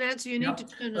give us an answer? You need to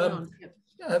turn it on.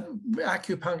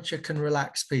 Acupuncture can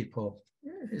relax people.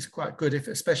 It's quite good,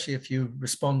 especially if you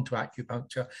respond to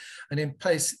acupuncture. And in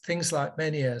place, things like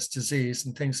Meniere's disease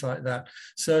and things like that,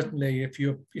 certainly if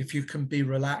you can be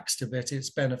relaxed a bit,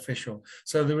 it's beneficial.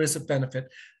 So there is a benefit.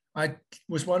 I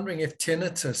was wondering if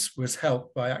tinnitus was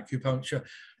helped by acupuncture.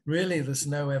 Really, there's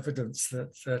no evidence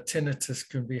that tinnitus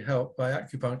can be helped by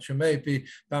acupuncture. Maybe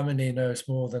Bamini knows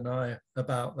more than I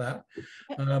about that.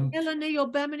 Melanie or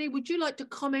Bamini, would you like to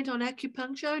comment on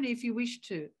acupuncture, only if you wish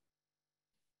to?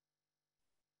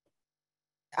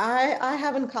 I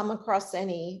haven't come across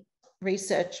any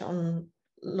research on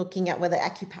looking at whether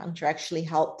acupuncture actually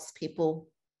helps people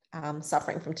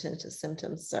suffering from tinnitus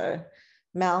symptoms. So,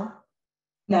 Mel?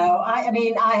 No, I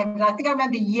think I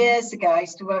remember years ago, I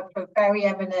used to work for a very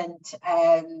eminent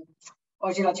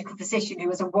audiological physician who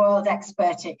was a world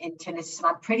expert in tinnitus. And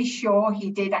I'm pretty sure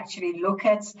he did actually look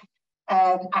at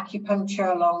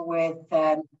acupuncture along with,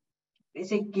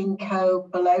 is it ginkgo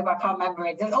biloba? I can't remember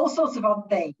it. There's all sorts of odd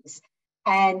things.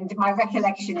 And my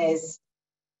recollection is,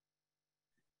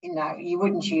 you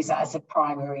wouldn't use that as a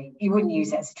primary, you wouldn't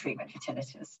use it as a treatment for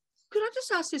tinnitus. Could I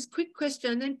just ask this quick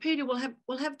question, and then Peter, we'll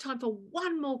have time for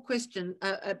one more question.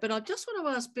 But I just want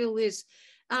to ask Bill this.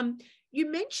 You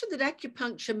mentioned that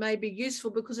acupuncture may be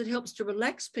useful because it helps to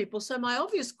relax people. So my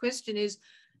obvious question is,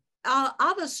 are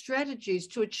other strategies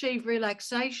to achieve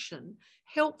relaxation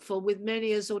helpful with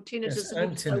Meniere's or tinnitus? Yes,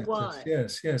 and tinnitus. Why?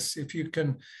 Yes. If you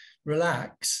can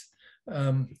relax,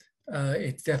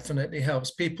 it definitely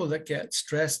helps. People that get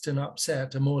stressed and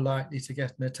upset are more likely to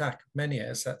get an attack of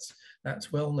Meniere's.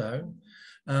 That's well known.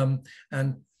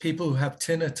 And people who have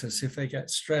tinnitus, if they get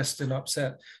stressed and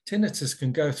upset, tinnitus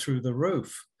can go through the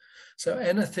roof. So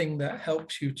anything that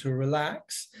helps you to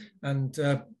relax and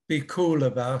be cool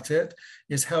about it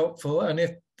is helpful. And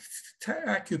if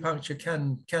acupuncture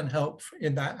can help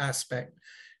in that aspect,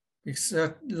 because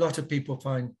a lot of people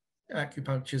find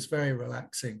acupuncture is very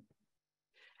relaxing.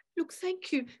 Look,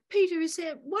 thank you. Peter, is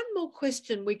there one more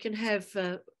question we can have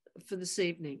for this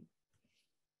evening?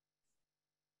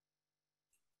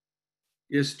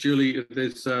 Yes, Julie,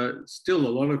 there's still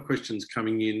a lot of questions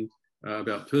coming in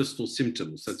about personal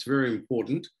symptoms. That's very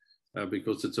important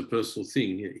because it's a personal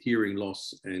thing, hearing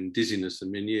loss and dizziness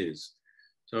and Meniere's.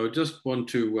 So I just want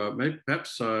to, maybe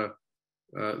perhaps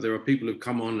there are people who've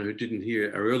come on who didn't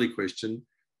hear our early question.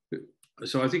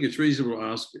 So I think it's reasonable to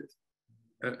ask,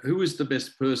 who is the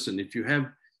best person? If you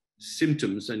have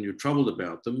symptoms and you're troubled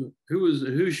about them,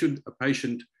 who should a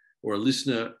patient or a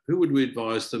listener, who would we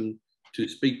advise them to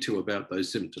speak to about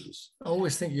those symptoms? I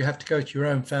always think you have to go to your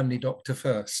own family doctor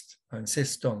first. I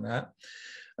insist on that.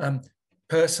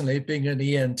 Personally, being an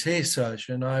ENT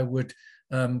surgeon, I would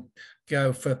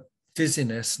go for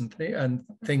dizziness and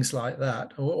things like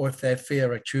that, or if they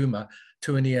fear a tumor,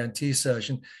 to an ENT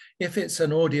surgeon. If it's an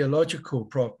audiological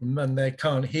problem and they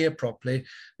can't hear properly,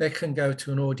 they can go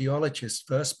to an audiologist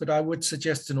first, but I would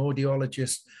suggest an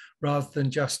audiologist rather than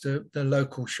just the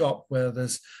local shop where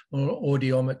there's an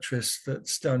audiometrist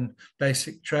that's done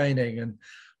basic training and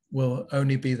will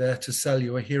only be there to sell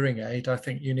you a hearing aid. I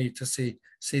think you need to see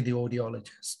the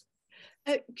audiologist.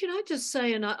 Can I just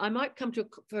say, and I might come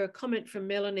for a comment from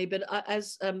Melanie, but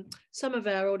as some of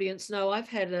our audience know, I've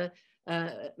had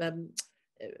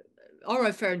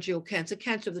oropharyngeal cancer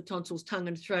of the tonsils, tongue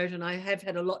and throat, and I have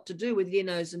had a lot to do with ear,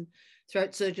 nose and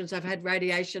throat surgeons. I've had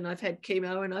radiation, I've had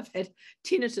chemo, and I've had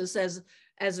tinnitus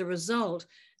as a result.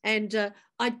 And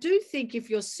I do think if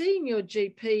you're seeing your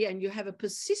GP and you have a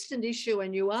persistent issue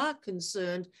and you are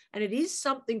concerned, and it is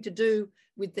something to do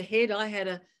with the head, I had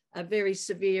a very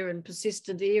severe and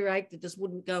persistent earache that just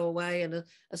wouldn't go away, and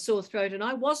a sore throat, and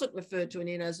I wasn't referred to an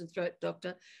ear, nose and throat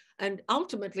doctor, and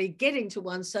ultimately getting to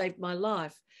one saved my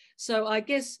life. So I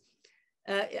guess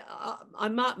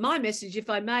my message, if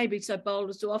I may be so bold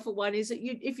as to offer one, is that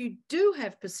if you do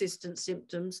have persistent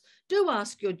symptoms, do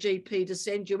ask your GP to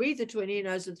send you either to an ear,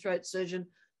 nose and throat surgeon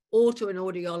or to an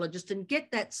audiologist, and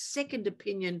get that second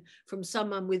opinion from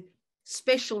someone with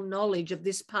special knowledge of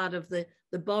this part of the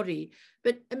body.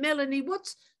 But Melanie,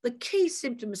 what's the key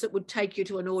symptoms that would take you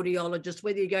to an audiologist,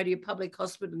 whether you go to your public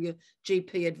hospital, your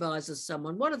GP advises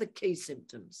someone? What are the key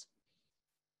symptoms?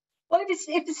 Well,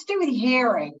 if it's to do with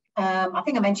hearing, I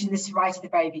think I mentioned this right at the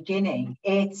very beginning.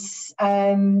 It's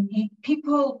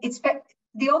people expect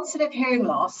the onset of hearing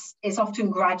loss is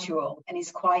often gradual and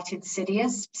is quite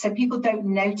insidious, so people don't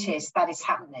notice that it's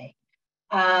happening.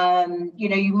 You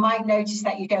know, you might notice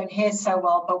that you don't hear so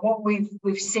well, but what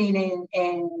we've seen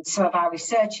in some of our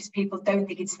research is people don't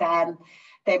think it's them.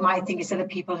 They might think it's other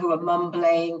people who are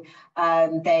mumbling.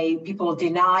 People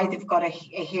deny they've got a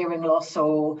hearing loss,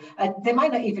 or they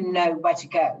might not even know where to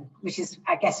go, which is,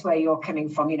 I guess, where you're coming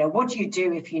from. You know, what do you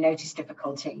do if you notice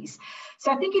difficulties?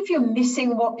 So I think if you're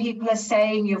missing what people are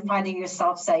saying, you're finding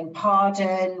yourself saying,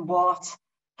 pardon, what,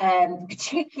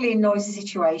 particularly in noisy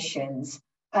situations,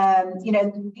 you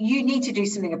know, you need to do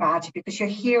something about it, because your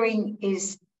hearing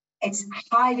it's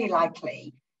highly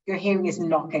likely your hearing is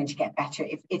not going to get better.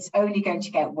 It's only going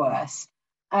to get worse.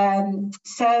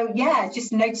 So yeah,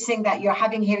 just noticing that you're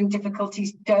having hearing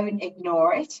difficulties, don't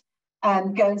ignore it.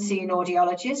 Go and see an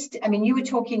audiologist. I mean, you were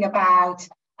talking about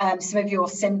some of your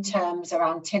symptoms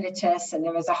around tinnitus, and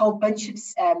there was a whole bunch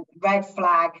of red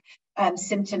flag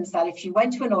symptoms that if you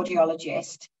went to an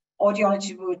audiologist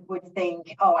would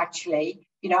think, oh, actually,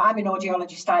 you know, I'm an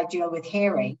audiologist, I deal with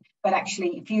hearing, but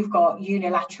actually, if you've got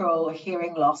unilateral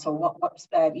hearing loss, or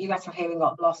unilateral hearing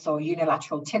loss, or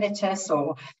unilateral tinnitus,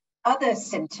 or other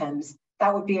symptoms,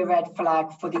 that would be a red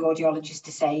flag for the audiologist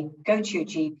to say, go to your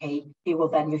GP. He will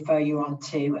then refer you on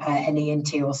to an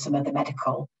ENT or some other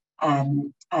medical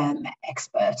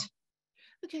expert.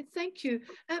 Okay, thank you.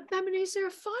 Bamini, is there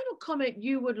a final comment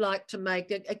you would like to make,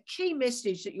 a key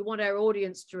message that you want our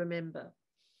audience to remember?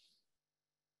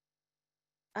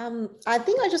 I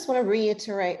think I just want to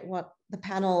reiterate what the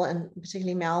panel and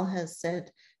particularly Mel has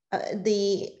said.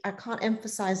 I can't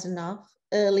emphasize enough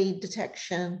early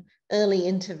detection, early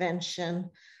intervention,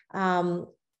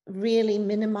 really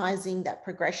minimizing that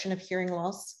progression of hearing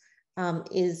loss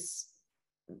is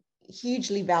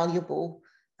hugely valuable.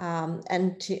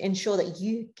 And to ensure that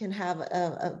you can have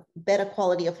a better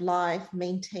quality of life,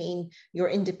 maintain your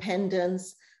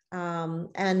independence,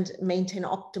 and maintain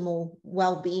optimal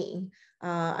well-being.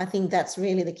 I think that's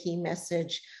really the key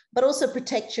message, but also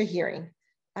protect your hearing.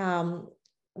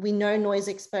 We know noise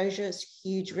exposure is a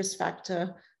huge risk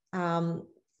factor,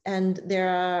 and there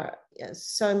are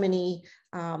so many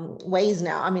ways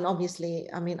now. I mean, obviously,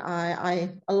 I mean,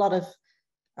 a lot of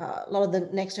the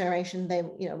next generation,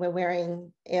 we're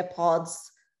wearing AirPods,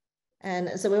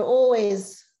 and so we're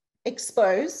always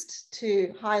exposed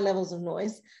to high levels of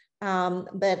noise.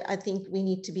 But I think we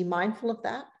need to be mindful of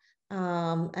that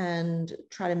and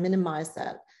try to minimize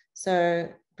that. So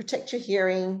protect your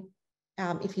hearing.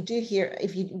 If you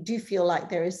do feel like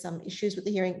there is some issues with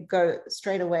the hearing, go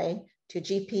straight away to a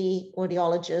GP,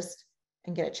 audiologist,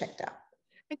 and get it checked out.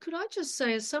 And could I just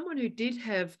say, as someone who did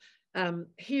have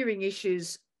hearing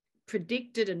issues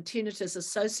predicted and tinnitus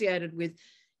associated with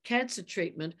cancer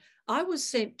treatment, I was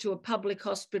sent to a public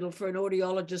hospital for an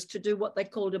audiologist to do what they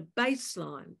called a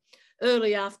baseline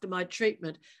early after my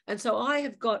treatment. And so I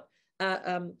have got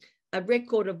a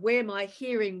record of where my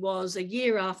hearing was a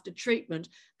year after treatment,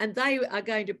 and they are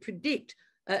going to predict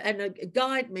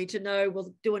guide me to know,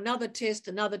 well, do another test,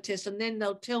 and then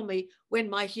they'll tell me when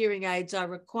my hearing aids are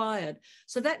required.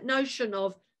 So that notion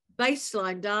of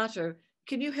baseline data,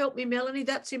 can you help me, Melanie?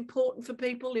 That's important for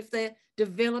people if they're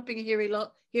developing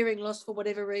hearing loss for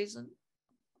whatever reason.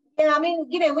 Yeah, I mean,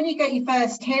 you know, when you get your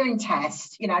first hearing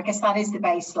test, you know, I guess that is the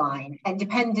baseline. And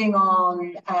depending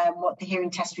on what the hearing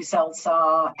test results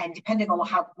are, and depending on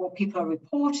what people are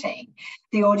reporting,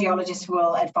 the audiologist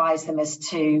will advise them as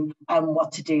to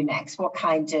what to do next, what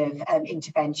kind of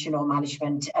intervention or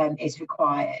management is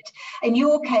required. In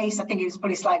your case, I think it was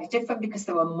probably slightly different because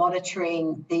they were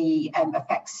monitoring the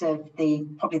effects of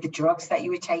probably the drugs that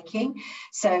you were taking.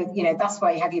 So, you know, that's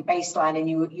why you have your baseline, and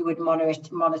you would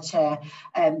monitor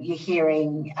your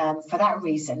hearing for that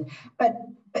reason. But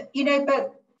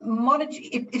monitor,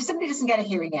 if somebody doesn't get a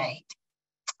hearing aid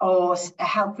or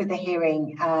help with the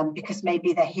hearing because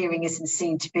maybe their hearing isn't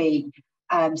seen to be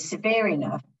severe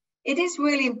enough, it is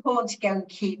really important to go and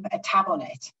keep a tab on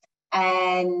it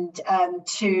and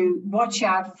to watch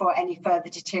out for any further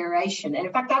deterioration. And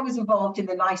in fact, I was involved in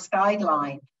the NICE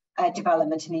guideline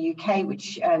development in the UK,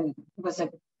 which was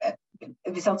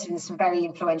resulted in some very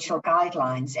influential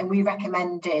guidelines, and we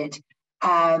recommended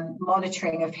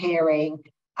monitoring of hearing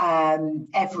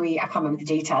every, I can't remember the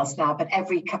details now, but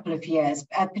every couple of years,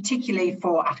 particularly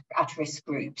for at-risk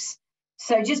groups.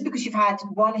 So just because you've had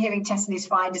one hearing test and it's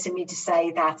fine doesn't mean to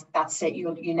say that that's it,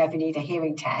 you never need a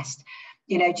hearing test.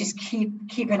 You know, just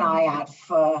keep an eye out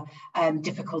for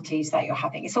difficulties that you're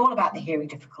having. It's all about the hearing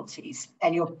difficulties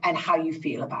and how you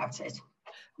feel about it.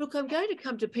 Look, I'm going to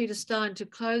come to Peter Stein to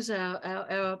close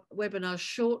our webinar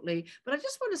shortly, but I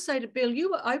just want to say to Bill, you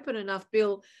were open enough,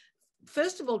 Bill,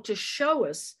 first of all, to show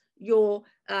us your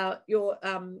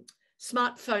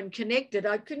smartphone connected.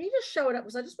 Can you just show it up?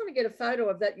 Because I just want to get a photo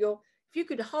of that. If you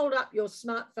could hold up your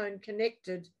smartphone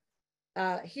connected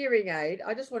hearing aid.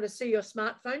 I just want to see your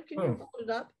smartphone. Can you hold it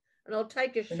up? And I'll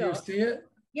take a shot. Can you see it?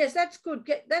 Yes, that's good.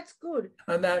 That's good.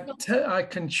 And I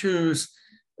can choose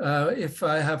if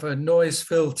I have a noise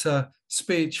filter,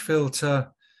 speech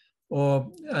filter,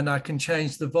 and I can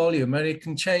change the volume, and it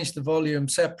can change the volume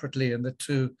separately in the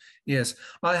two ears.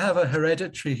 I have a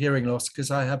hereditary hearing loss because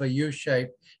I have a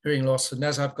U-shaped hearing loss, and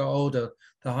as I've got older,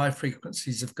 the high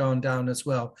frequencies have gone down as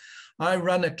well. I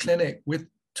run a clinic with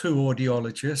 2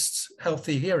 audiologists,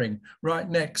 Healthy Hearing, right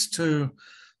next to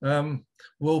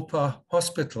Wolper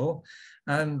Hospital,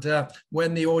 and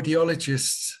when the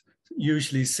audiologists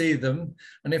usually see them,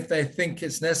 and if they think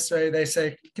it's necessary, they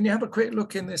say, can you have a quick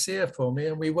look in this ear for me?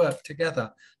 And we work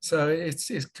together. So it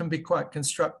can be quite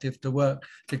constructive to work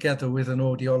together with an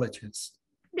audiologist.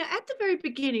 Now, at the very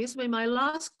beginning, this will be my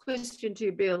last question to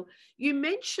you, Bill. You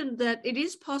mentioned that it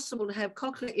is possible to have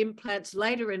cochlear implants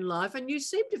later in life, and you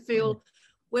seem to feel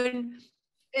when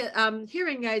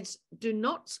hearing aids do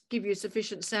not give you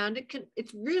sufficient sound,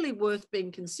 it's really worth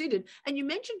being considered. And you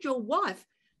mentioned your wife.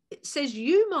 It says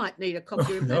you might need a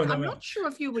cochlear implant. No, I'm not sure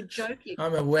if you were joking.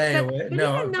 I'm aware.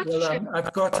 No, well,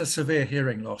 I've got a severe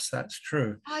hearing loss. That's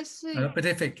true. I see. But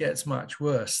if it gets much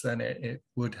worse, then it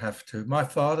would have to. My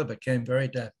father became very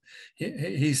deaf.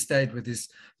 He stayed with his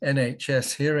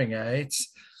NHS hearing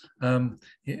aids,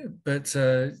 but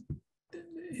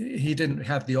he didn't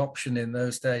have the option in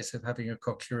those days of having a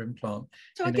cochlear implant.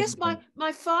 So I guess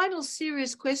my final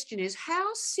serious question is,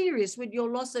 how serious would your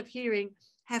loss of hearing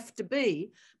have to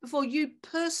be before you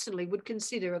personally would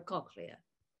consider a cochlear?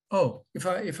 Oh,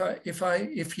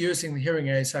 if using the hearing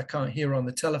aids, I can't hear on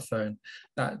the telephone,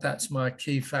 that's my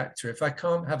key factor. If I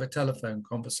can't have a telephone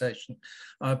conversation,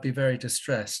 I'd be very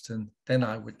distressed, and then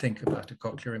I would think about a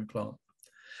cochlear implant.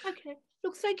 Okay.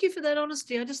 Look, thank you for that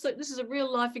honesty. I just thought this is a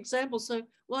real life example, so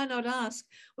why not ask?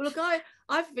 Well, look,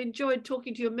 I've enjoyed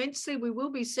talking to you immensely. We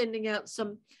will be sending out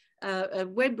some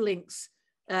web links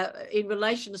in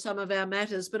relation to some of our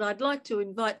matters, but I'd like to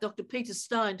invite Dr. Peter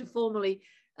Stein to formally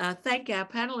thank our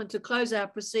panel and to close our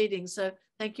proceedings. So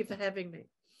thank you for having me.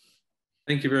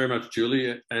 Thank you very much,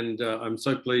 Julie. And I'm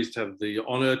so pleased to have the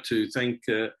honour to thank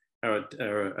our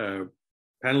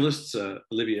panellists,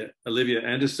 Olivia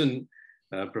Anderson,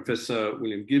 Professor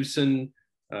William Gibson,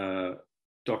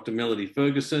 Dr. Melanie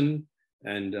Ferguson,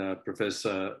 and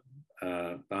Professor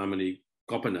Bamini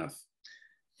Gopinath.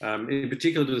 In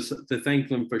particular, to thank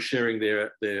them for sharing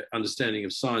their understanding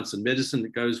of science and medicine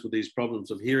that goes with these problems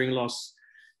of hearing loss,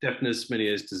 deafness,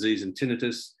 Meniere's disease, and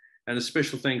tinnitus. And a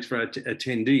special thanks for our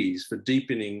attendees for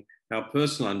deepening our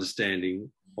personal understanding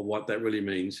of what that really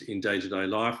means in day-to-day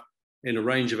life in a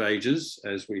range of ages,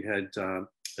 as we had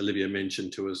Olivia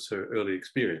mentioned to us her early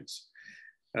experience.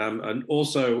 And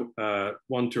also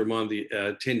want to remind the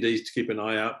attendees to keep an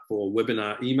eye out for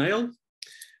webinar email.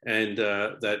 and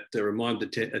that remind the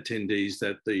attendees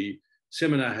that the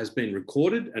seminar has been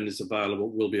recorded and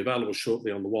will be available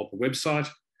shortly on the Wolper website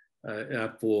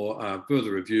for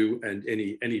further review, and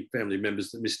any family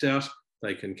members that missed out,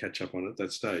 they can catch up on at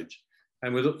that stage.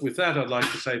 And with that, I'd like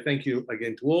to say thank you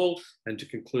again to all, and to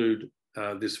conclude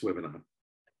this webinar.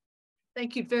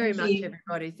 Thank you very much,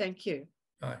 everybody. Thank you.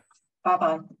 Bye.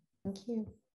 Bye-bye. Thank you.